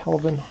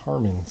Kelvin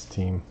Harmon's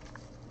team.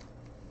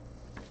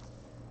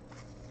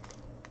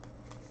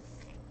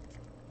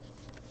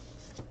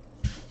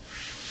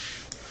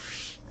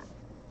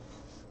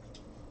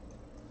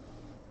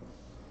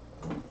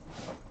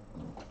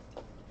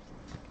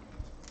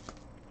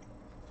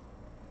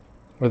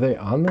 Are they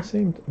on the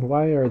same?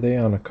 Why are they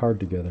on a card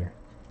together?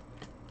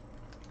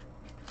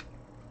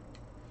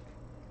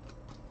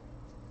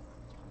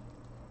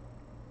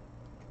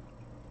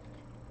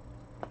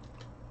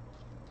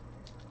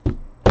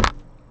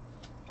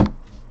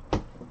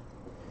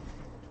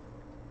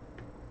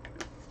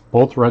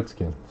 Both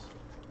Redskins.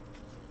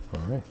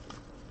 All right.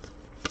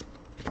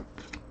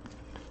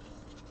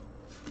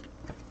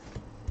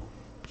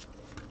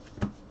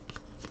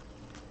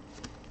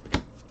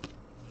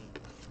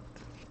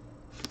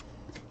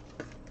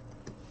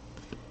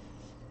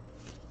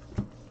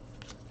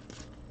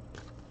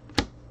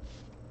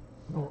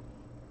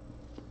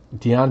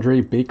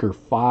 DeAndre Baker,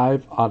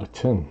 5 out of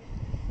 10.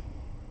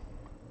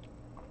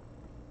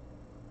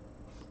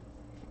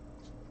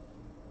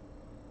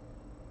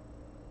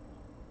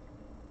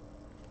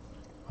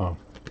 Oh, all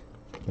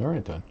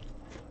right then.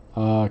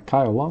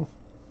 Kyle Long.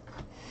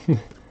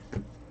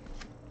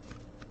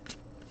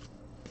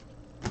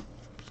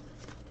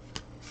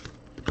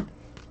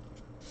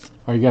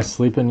 Are you guys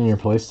sleeping in your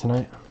place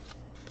tonight?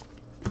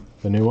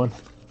 The new one?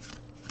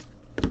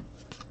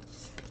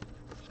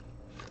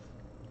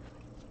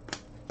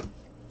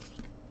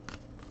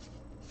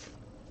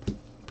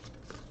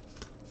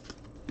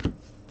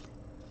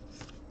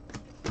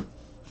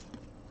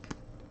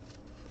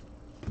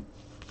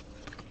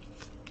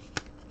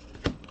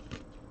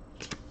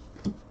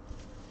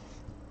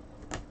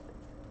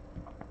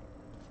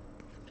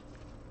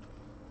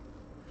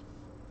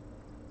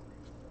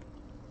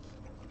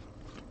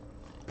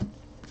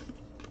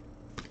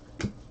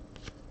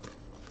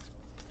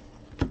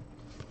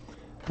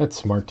 That's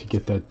smart to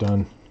get that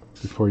done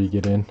before you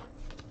get in.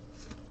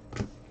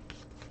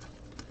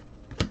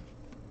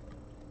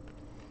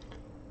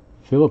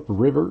 Phillip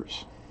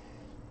Rivers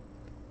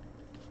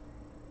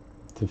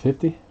to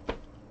 50. I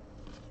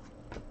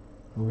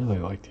really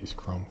like these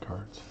chrome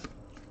cards.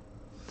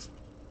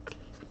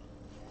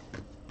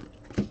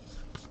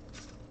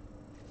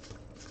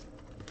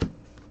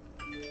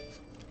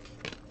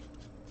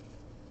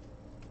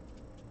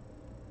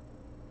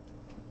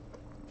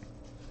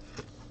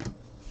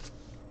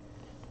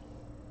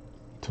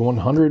 To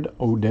 100,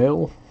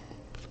 Odell.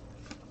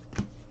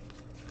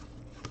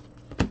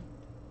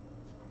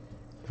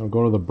 I'll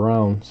go to the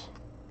Browns.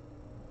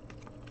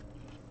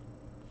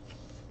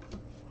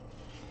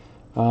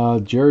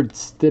 Jared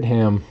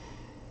Stidham.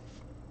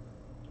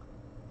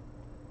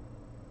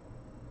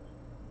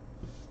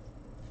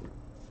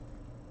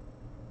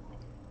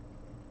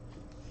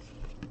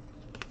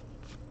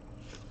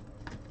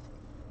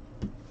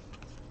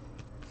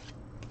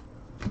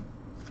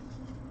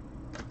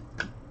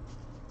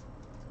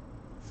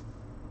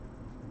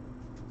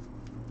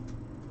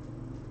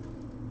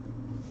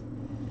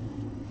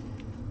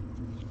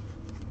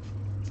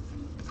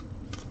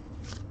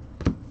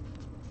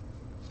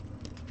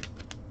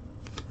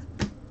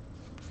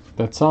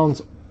 That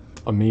sounds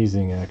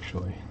amazing,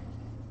 actually.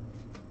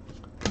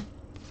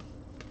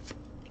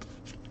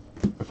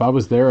 If I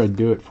was there, I'd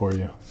do it for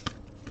you.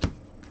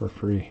 For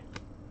free.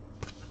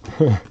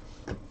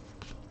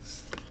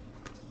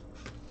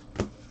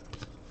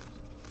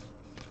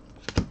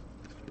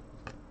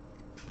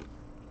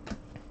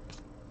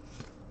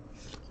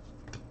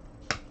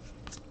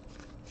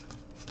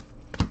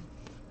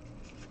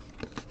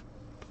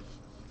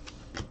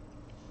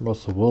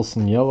 Russell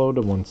Wilson yellow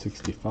to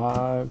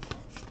 165.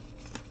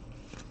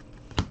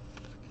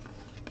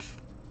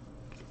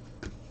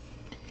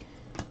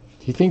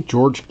 Do you think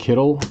George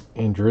Kittle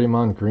and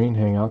Draymond Green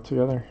hang out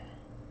together?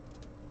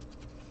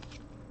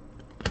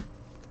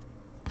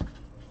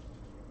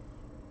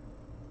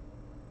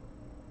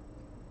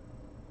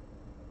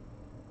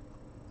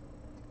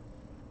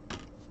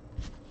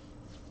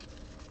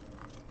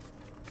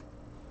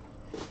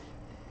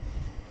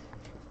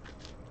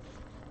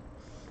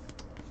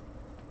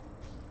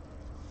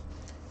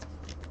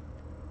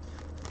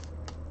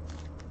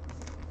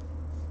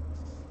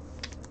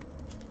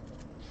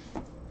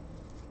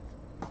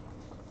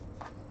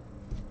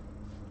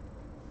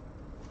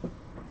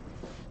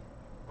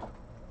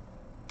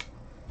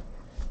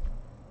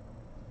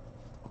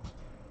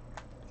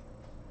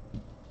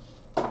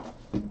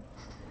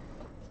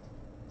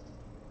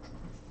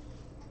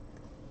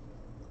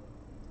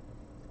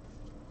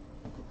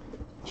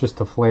 Just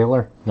a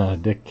flailer, not a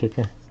dick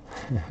kicker.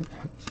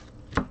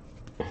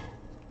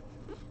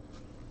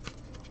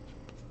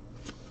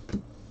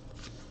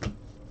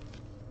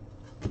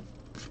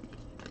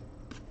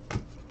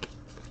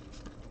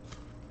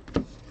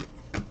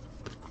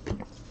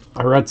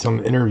 I read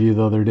some interview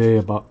the other day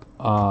about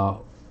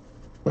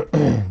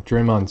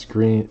Draymond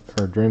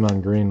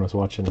Green was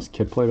watching his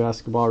kid play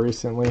basketball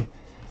recently,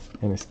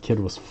 and his kid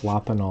was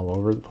flopping all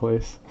over the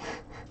place.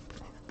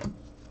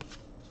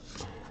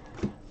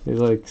 He's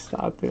like,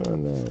 stop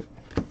doing that.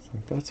 It's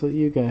like, that's what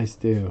you guys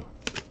do.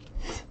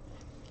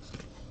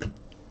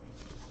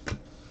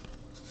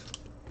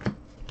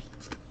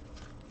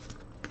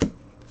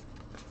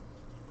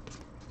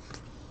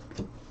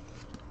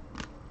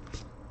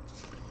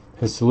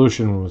 His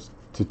solution was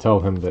to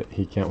tell him that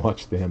he can't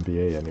watch the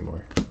NBA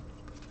anymore.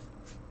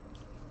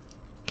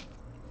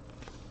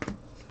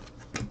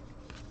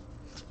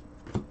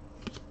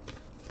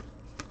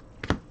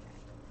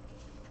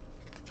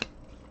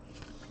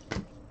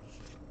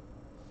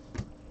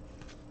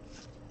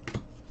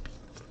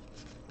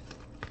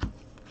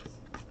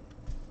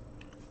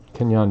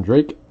 Kenyon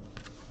Drake.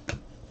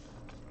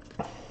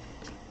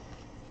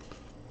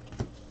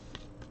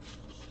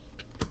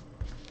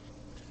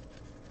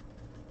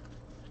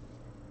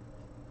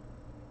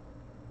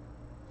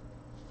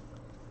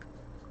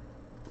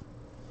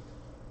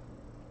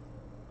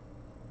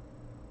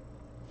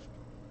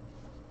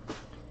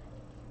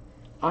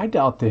 I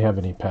doubt they have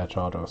any patch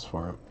autos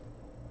for him.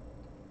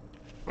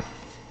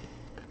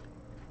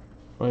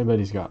 I bet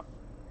he's got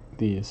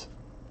these.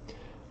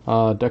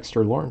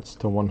 Dexter Lawrence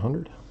to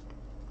 100.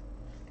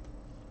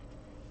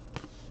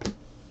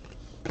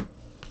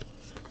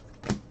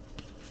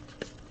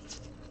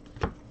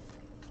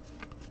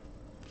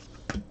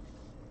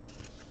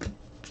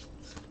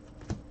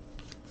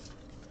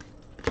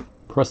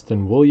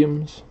 Preston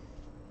Williams.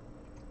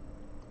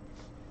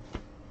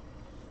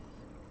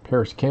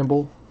 Paris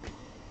Campbell.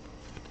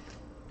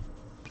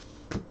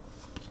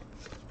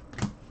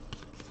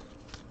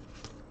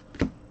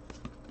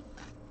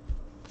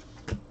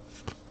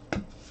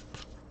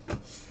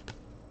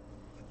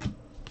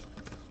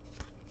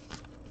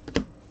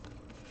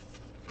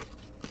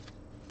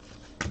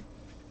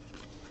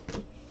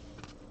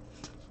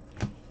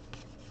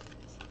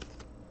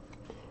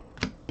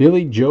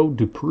 Billy Joe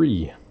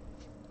Dupree.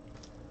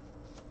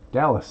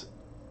 Dallas.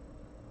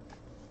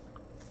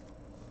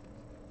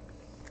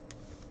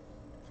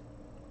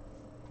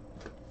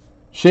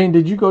 Shane,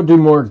 did you go do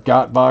more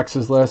GOT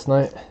boxes last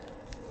night?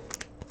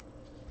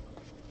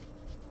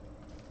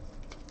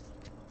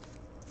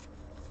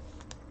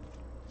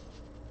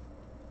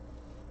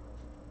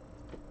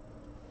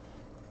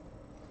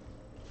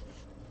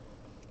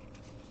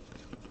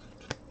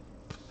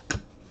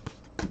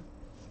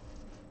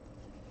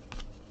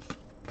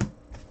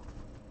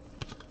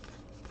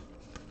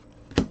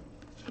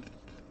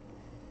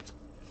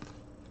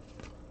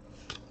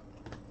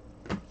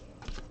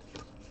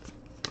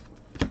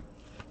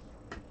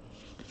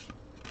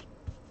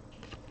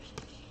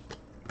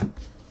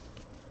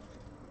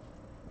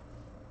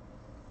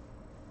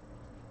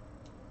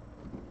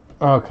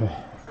 Okay.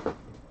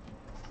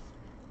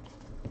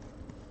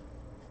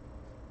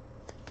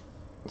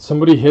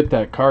 Somebody hit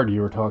that card you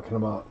were talking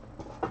about.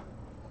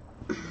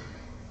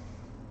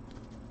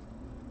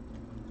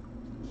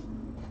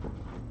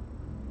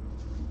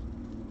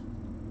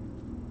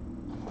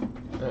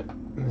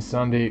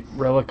 Sunday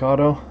Relic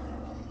Auto.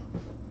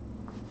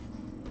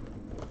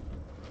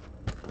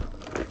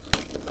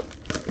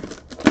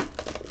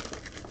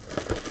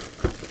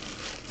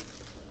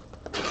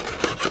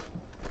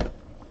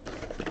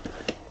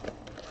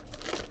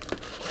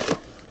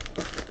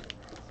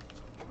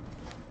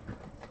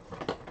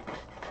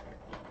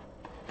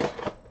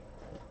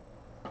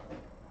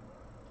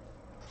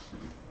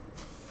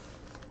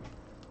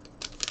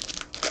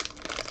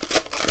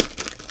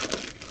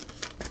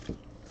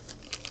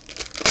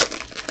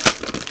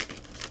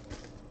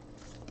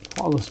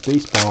 Flawless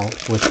baseball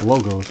with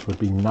logos would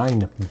be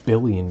 $9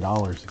 billion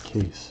a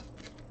case.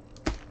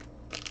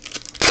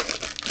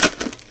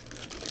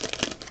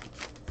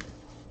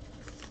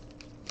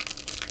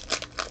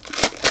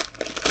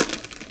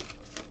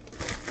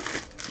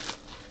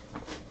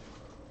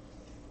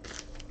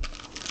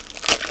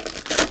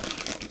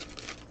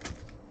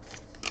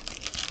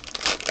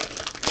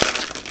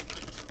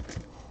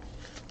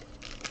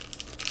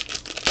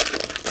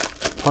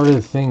 Part of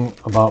the thing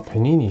about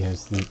Panini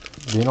is that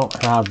they don't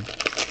have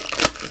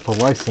the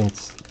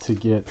license to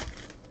get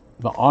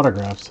the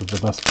autographs of the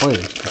best players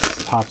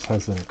because Topps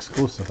has an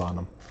exclusive on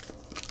them.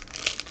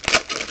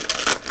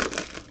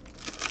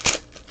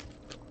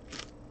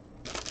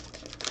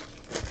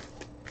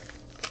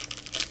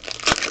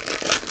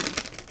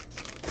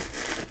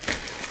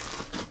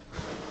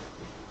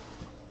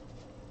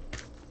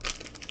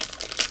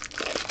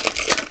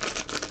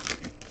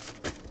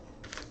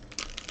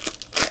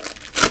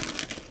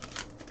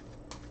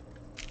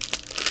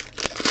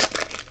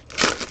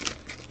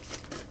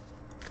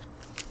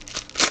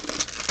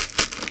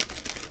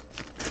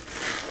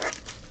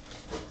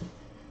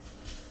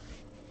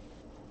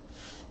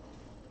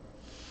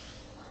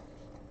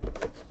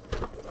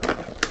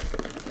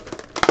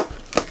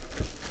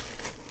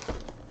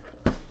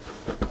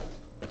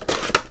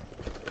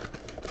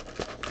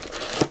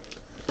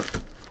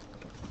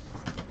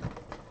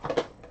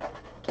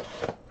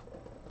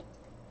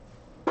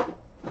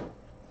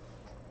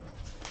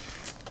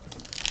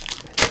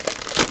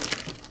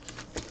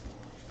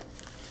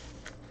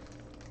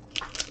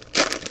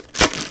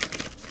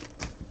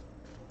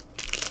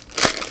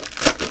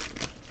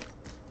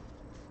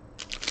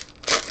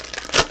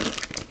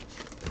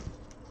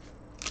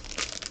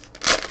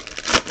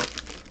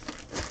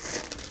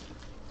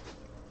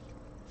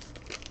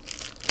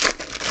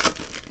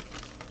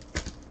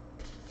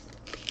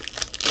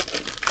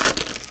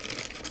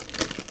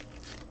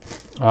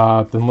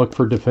 Then look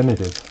for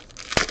definitive.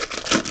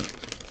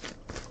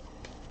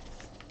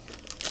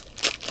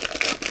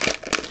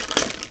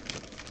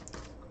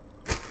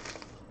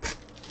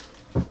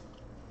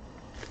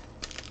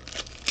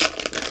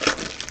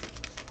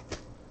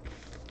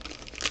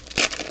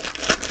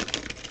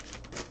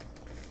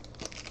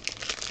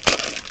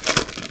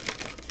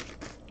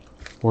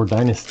 Or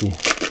Dynasty.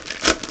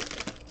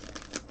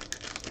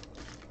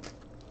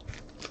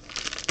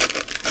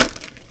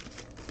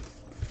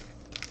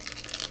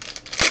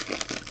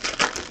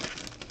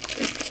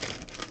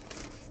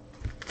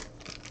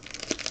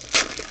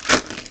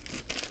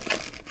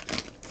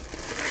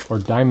 Or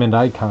Diamond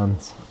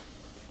Icons.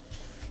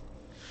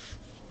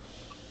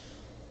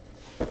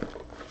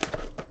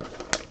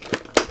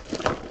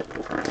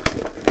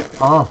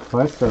 Oh,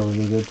 5-star would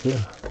be good too.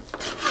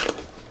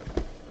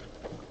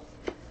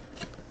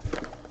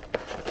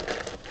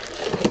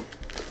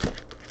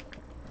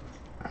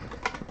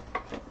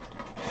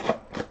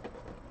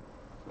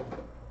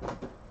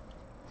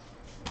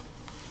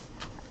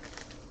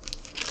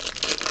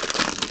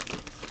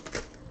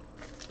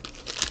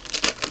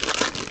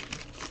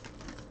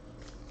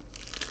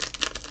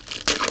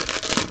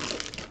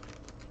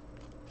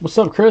 What's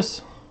up,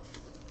 Chris?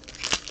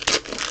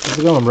 How's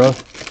it going, bro?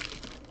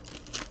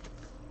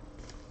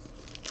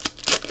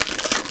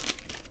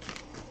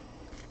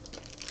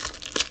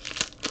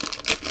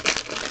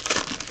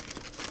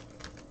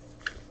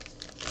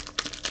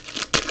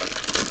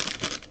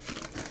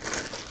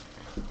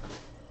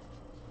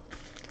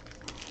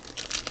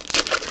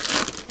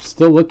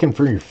 Still looking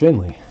for your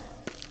Finley.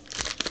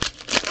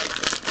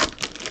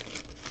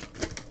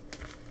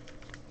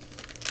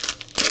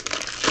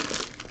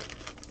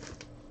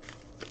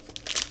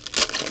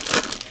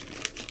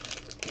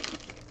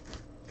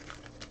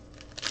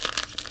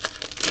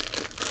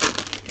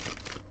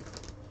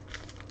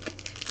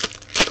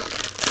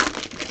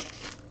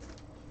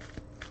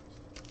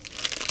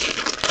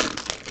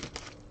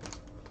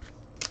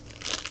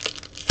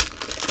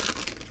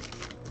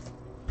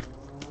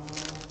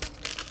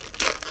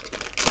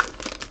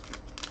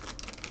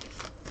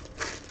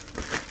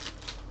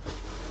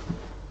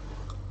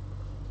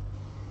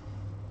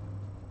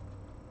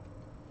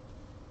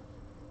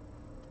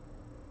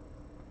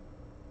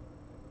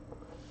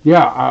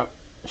 Yeah,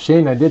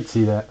 Shane, I did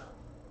see that.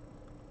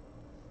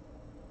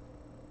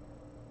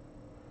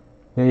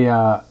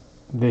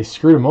 They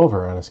screwed him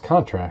over on his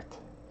contract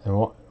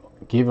and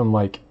gave him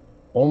like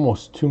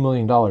almost $2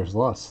 million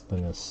less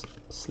than his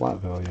slot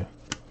value.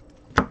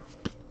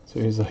 So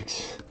he's like,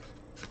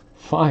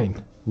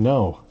 fine,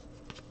 no,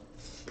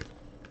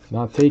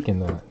 not taking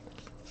that.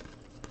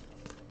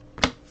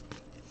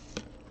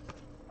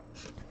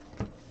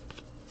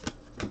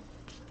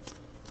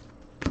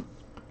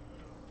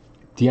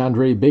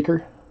 DeAndre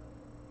Baker.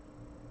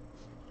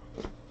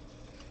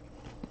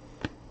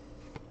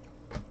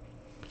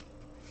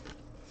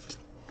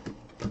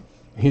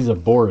 He's a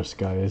Boris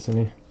guy, isn't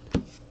he?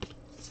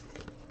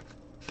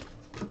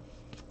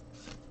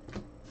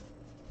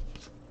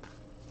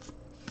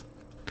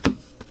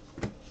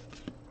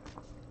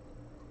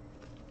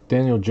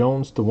 Daniel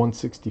Jones to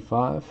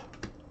 165.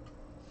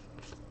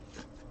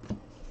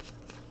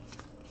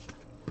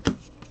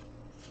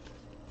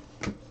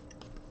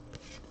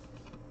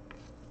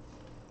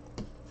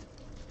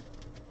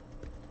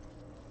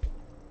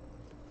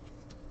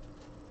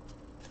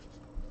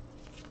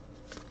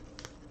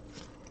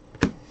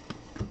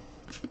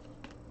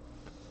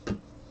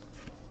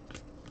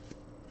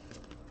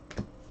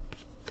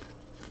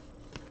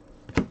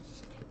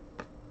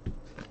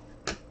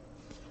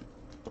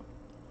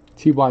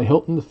 T.Y.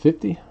 Hilton to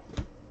 50.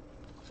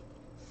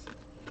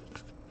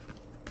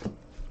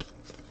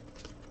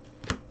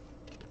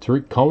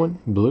 Tariq Cohen,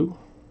 blue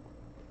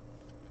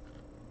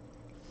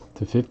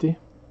to 50.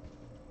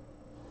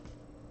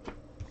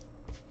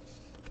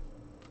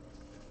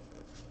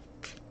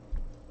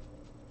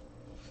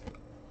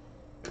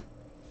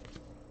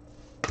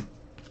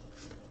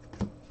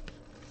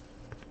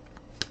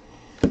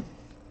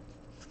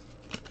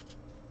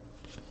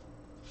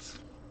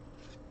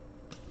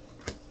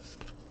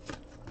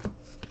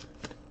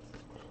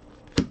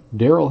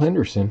 Darrell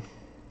Henderson,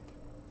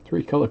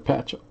 3-color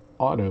patch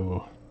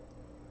auto.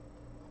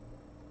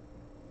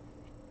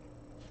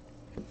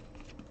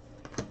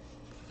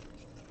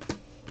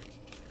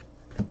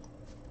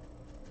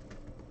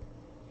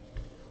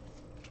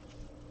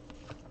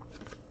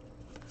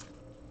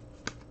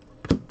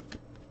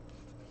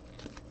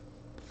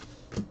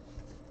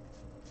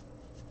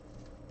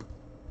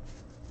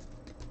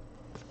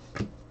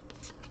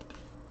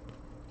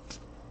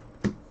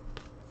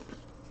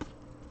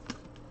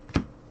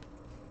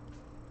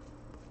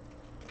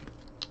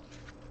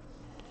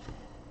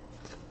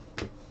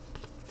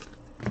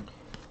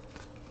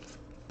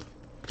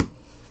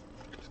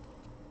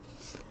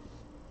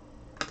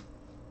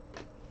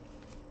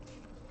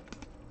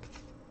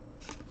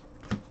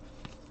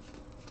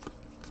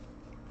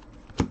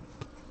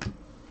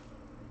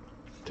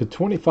 To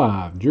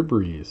 25, Drew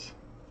Brees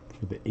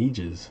for the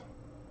ages.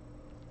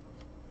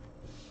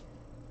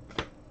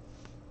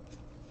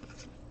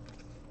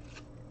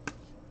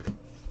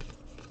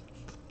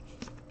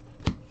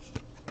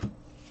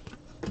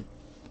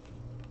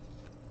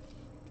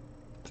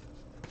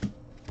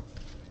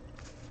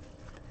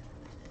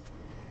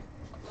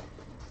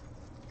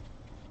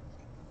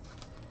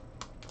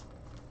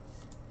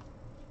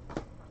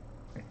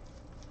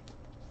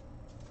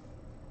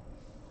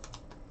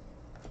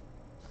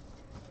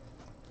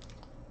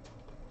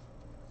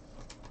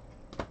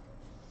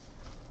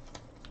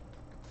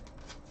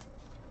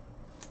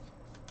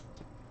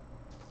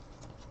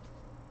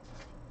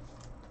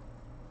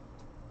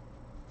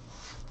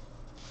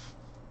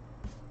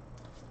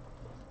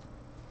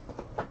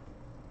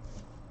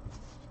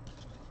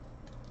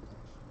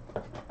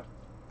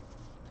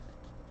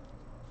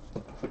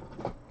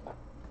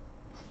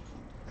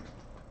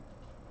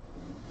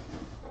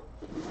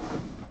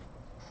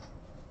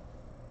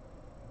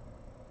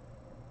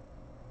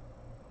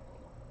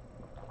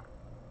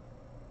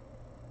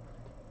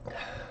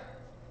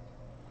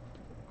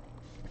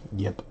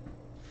 Yep.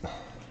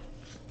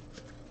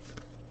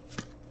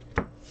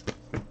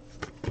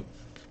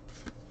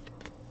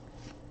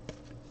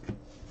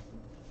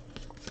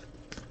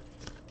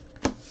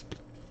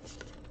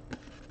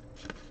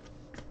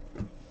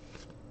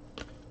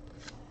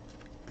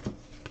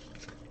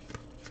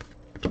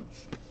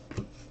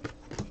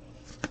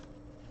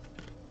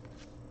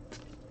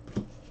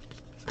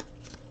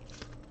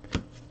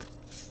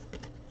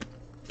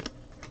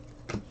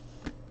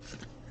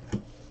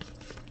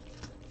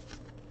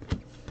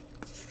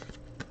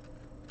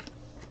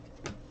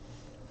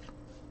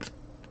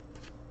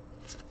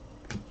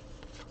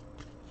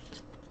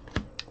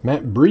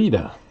 Matt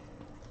Breida,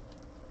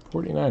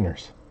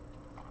 49ers.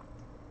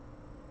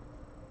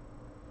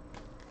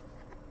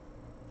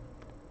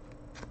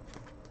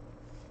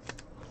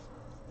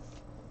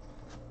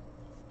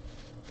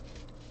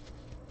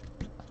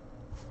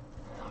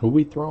 Who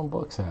we throwing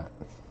books at?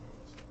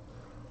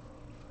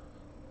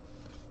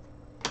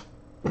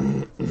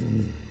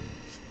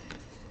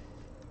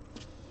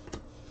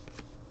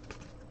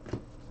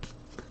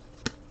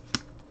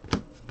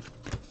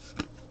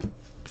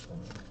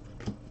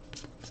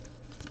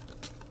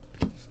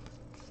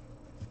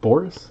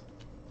 Boris?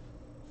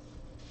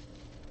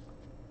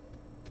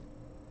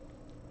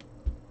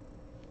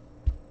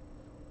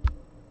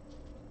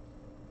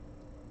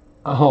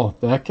 Oh,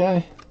 that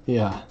guy?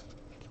 Yeah.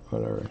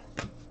 Whatever.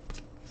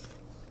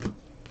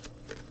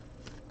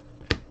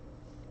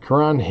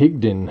 Karan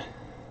Higdon.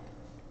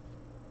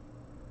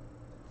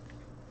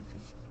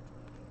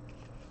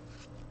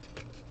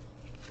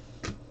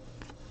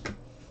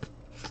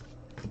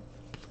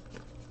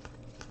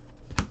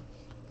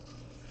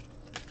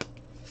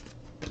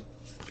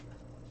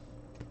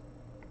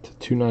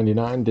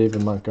 $2.99,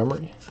 David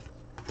Montgomery.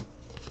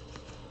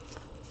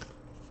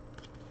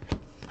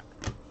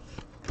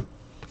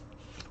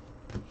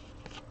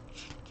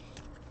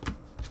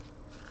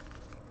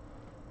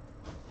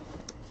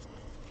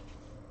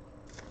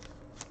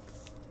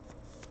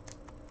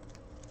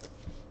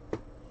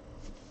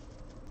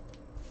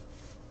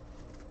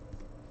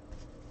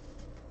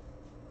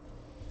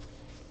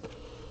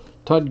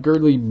 Todd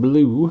Gurley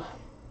blue.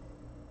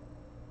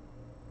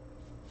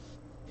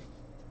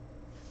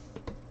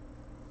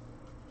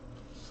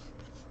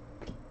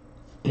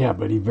 Yeah,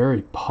 but he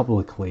very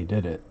publicly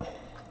did it.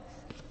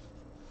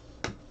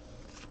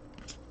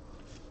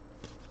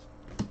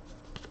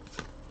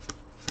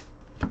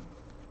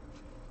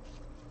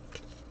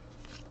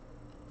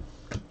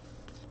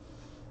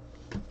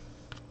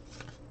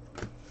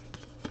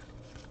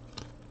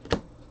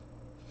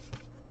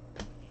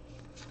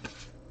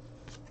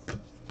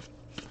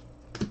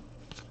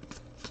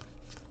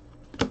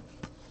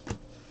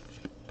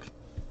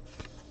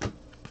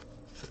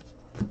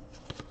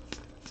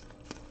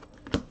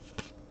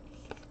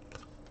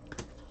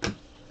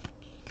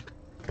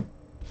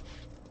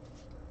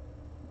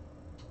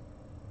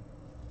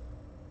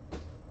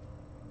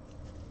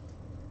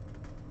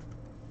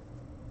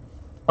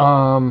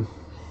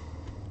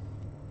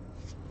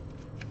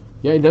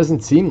 Yeah, he doesn't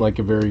seem like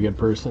a very good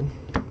person.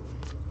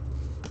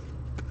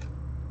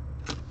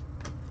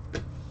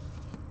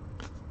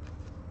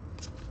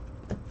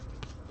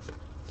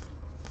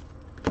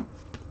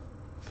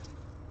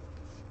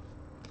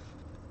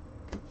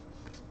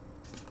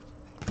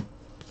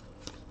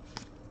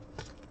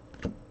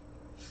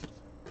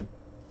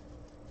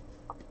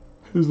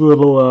 His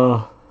little,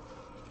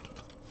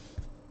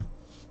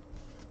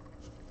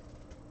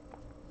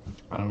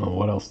 I don't know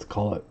what else to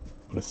call it.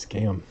 What a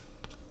scam.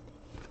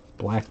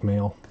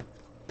 Blackmail.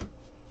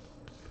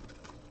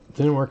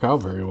 Didn't work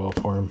out very well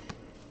for him.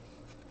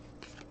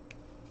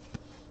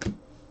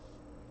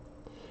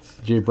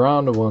 J.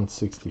 Brown to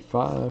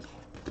 165.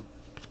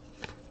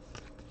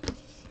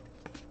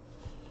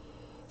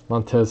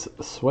 Montez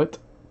Sweat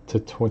to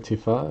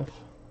 25.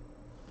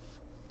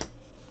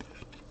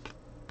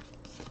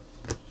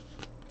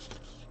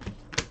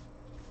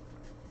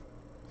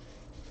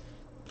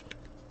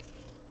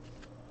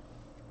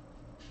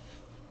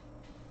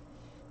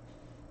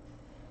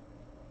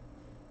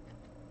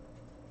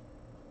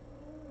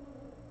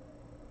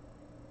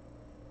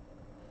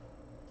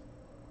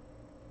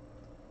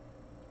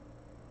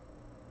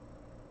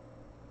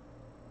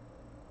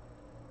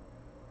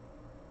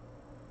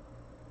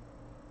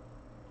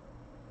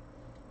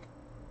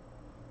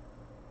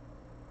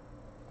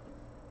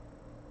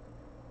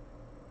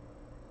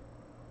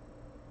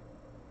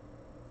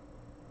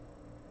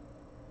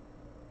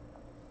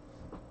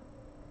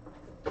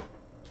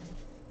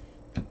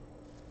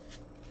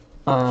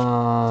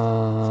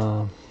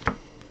 I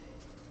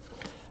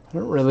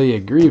don't really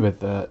agree with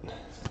that.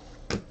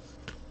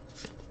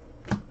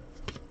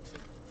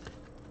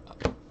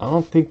 I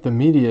don't think the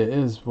media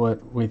is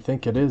what we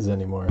think it is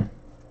anymore.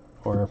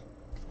 Or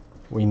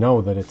we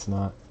know that it's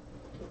not.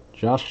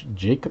 Josh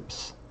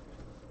Jacobs.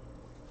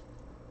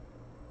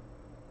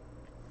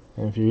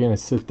 And if you're going to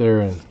sit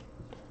there and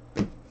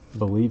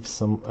believe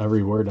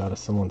every word out of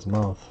someone's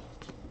mouth,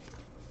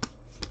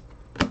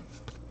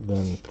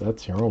 then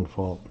that's your own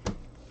fault.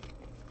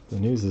 The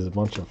news is a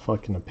bunch of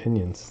fucking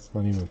opinions. It's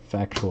not even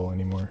factual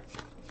anymore.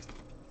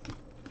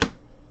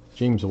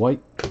 James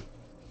White.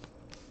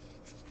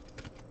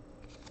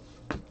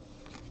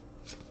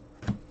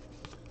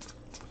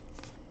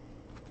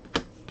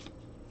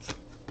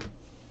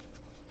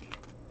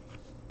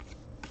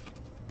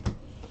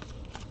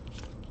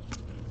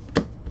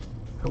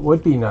 It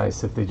would be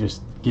nice if they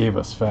just gave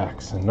us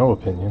facts and no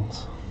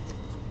opinions.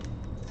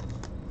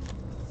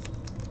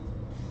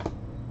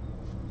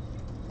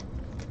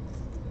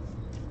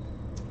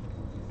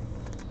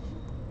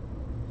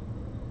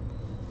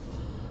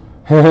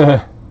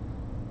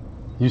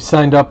 You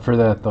signed up for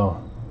that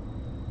though.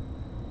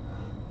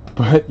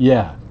 But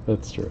yeah,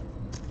 that's true.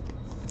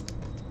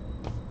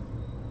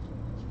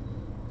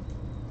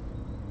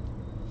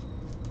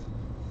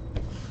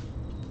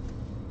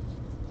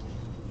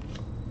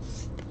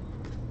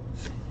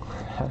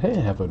 I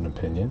didn't have an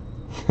opinion.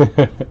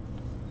 I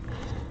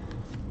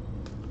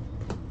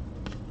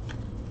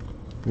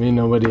mean,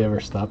 nobody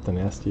ever stopped and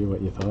asked you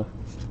what you thought.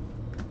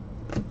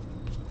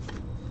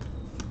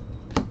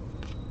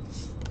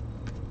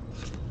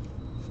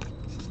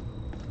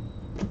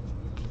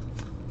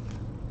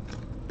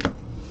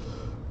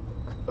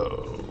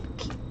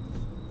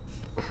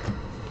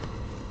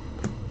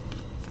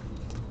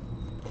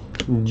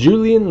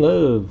 Julian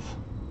Love,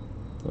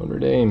 Notre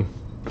Dame.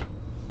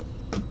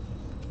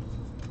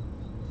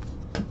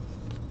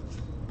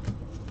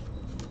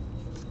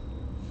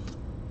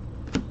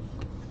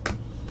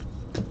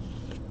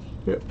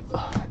 Yep.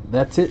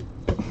 That's it.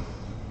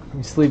 Let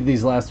me sleeve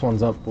these last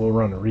ones up. We'll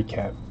run a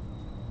recap.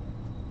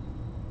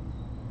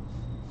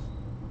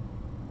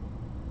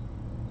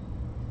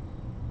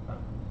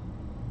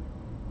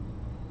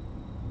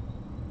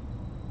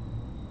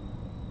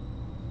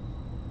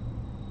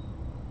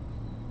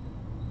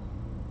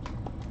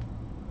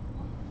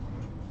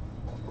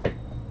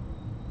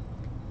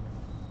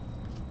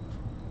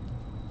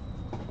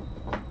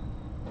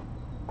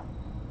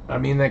 I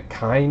mean, that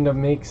kind of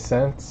makes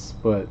sense,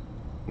 but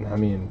I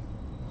mean,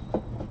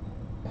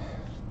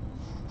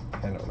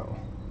 I don't know.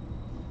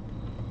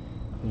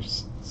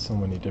 There's so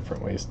many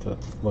different ways to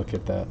look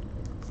at that.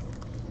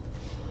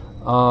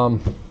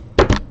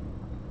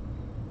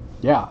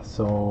 Yeah,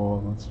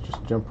 so let's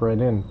just jump right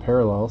in.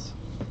 Parallels.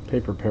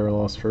 Paper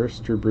parallels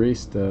first. Drew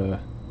Brees to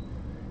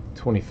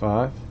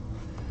 25.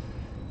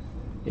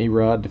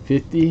 A-Rod to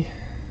 50.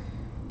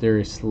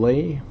 Darius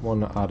Slay,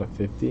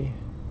 1/50.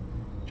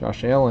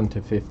 Josh Allen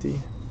to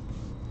 50.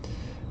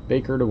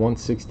 Baker to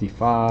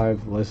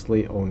 165.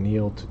 Leslie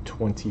O'Neal to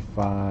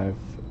 25.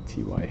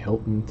 T.Y.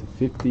 Hilton to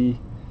 50.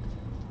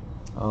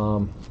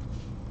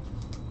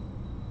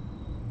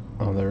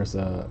 There's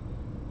a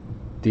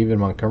David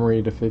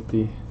Montgomery to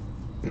 50.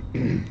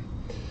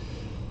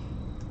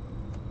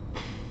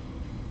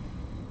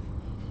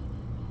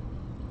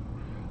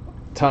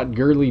 Todd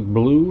Gurley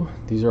blue.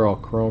 These are all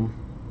chrome.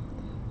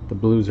 The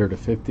blues are to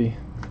 50.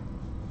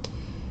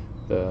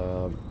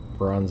 The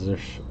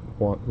bronzish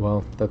one,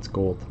 well, that's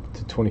gold,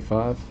 to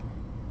 25.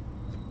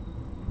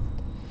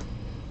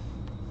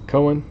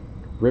 Cohen,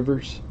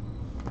 Rivers,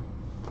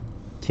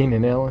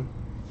 Keenan Allen.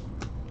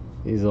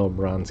 These all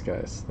bronze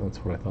guys. That's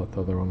what I thought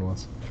the other one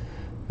was.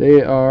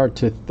 They are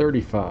to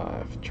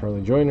 35.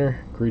 Charlie Joyner,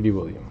 Greedy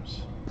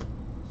Williams.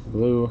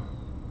 Blue,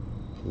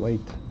 white,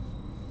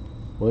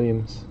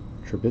 Williams,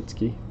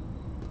 Trubisky.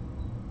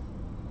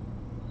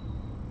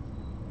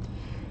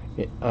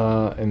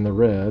 And the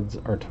reds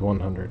are to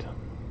 100.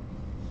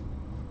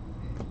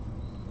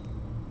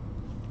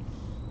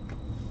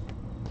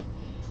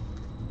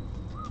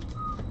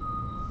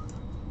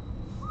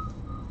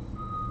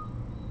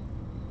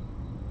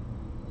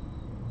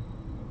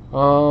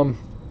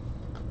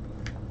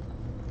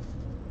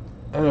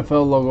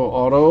 NFL logo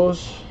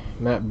autos,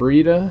 Matt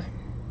Breida,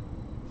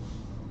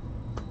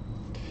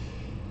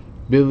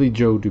 Billy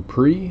Joe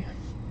Dupree,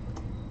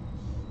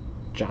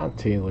 John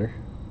Taylor,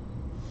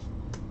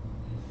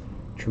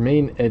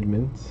 Tremaine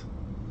Edmonds.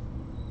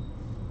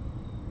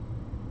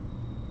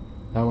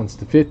 That one's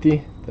to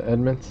 50, the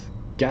Edmonds.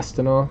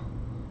 Gastineau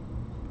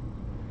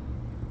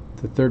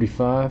to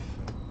 35,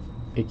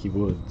 Ickey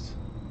Woods.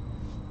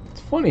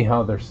 It's funny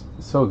how they're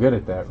so good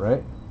at that,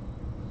 right?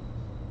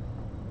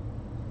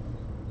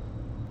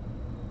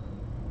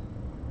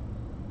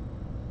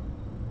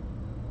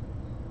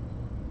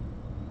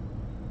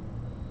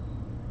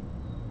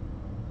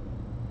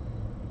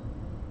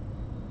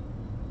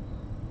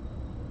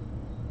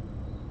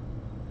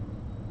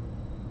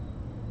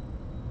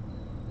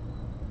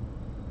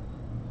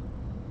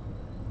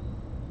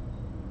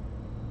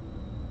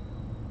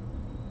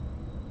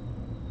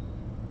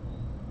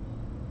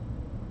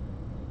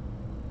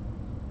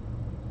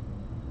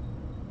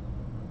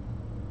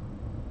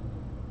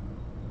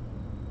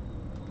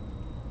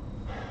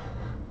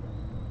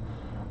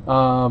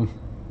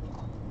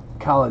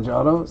 College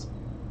autos.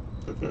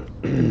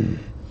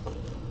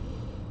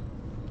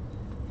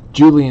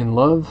 Julian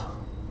Love,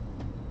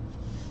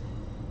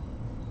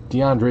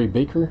 DeAndre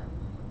Baker,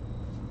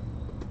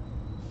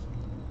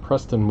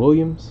 Preston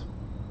Williams,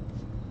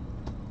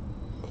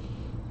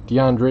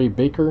 DeAndre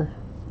Baker,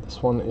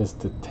 This one is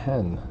to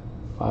 10.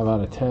 5 out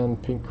of 10,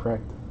 pink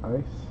cracked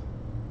ice.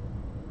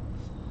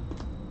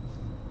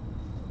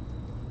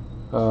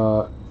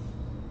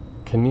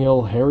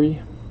 Keneal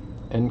Harry,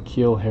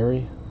 N'Keal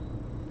Harry.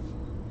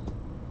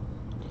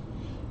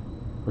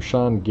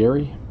 Rashawn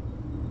Gary.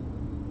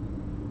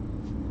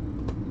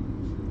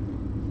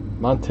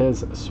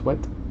 Montez Sweat.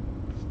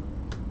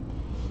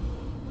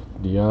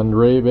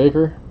 DeAndre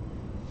Baker.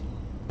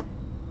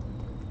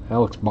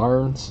 Alex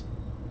Barnes.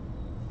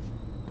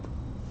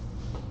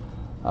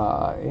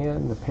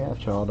 And the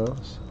patch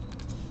autos.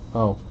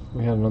 Oh,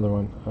 we had another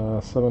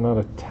one. 7 out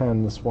of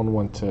 10. This one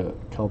went to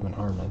Kelvin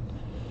Harmon.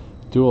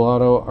 Dual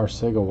auto,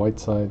 Arcega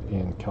Whiteside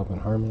and Kelvin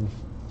Harmon.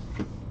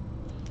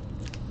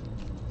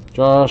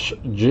 Josh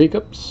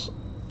Jacobs.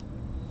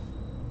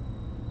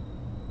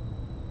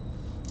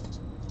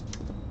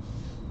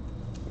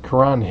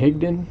 Karan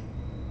Higdon.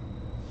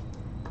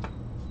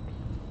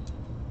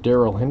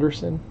 Darrell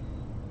Henderson.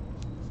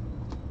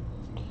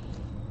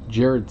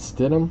 Jared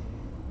Stidham.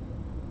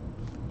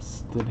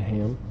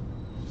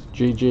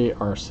 JJ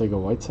Arcega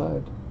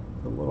Whiteside.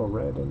 A little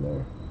red in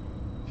there.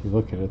 If you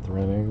look at it at the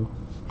right angle.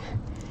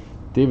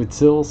 David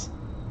Sills.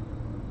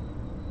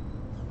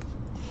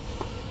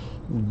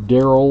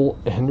 Darrell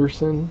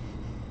Henderson.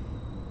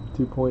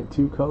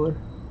 2.2 color.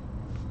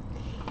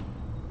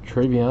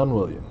 Travion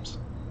Williams.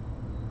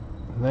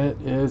 And that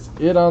is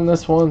it on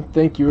this one.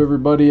 Thank you,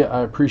 everybody.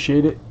 I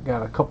appreciate it.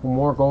 Got a couple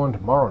more going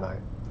tomorrow night.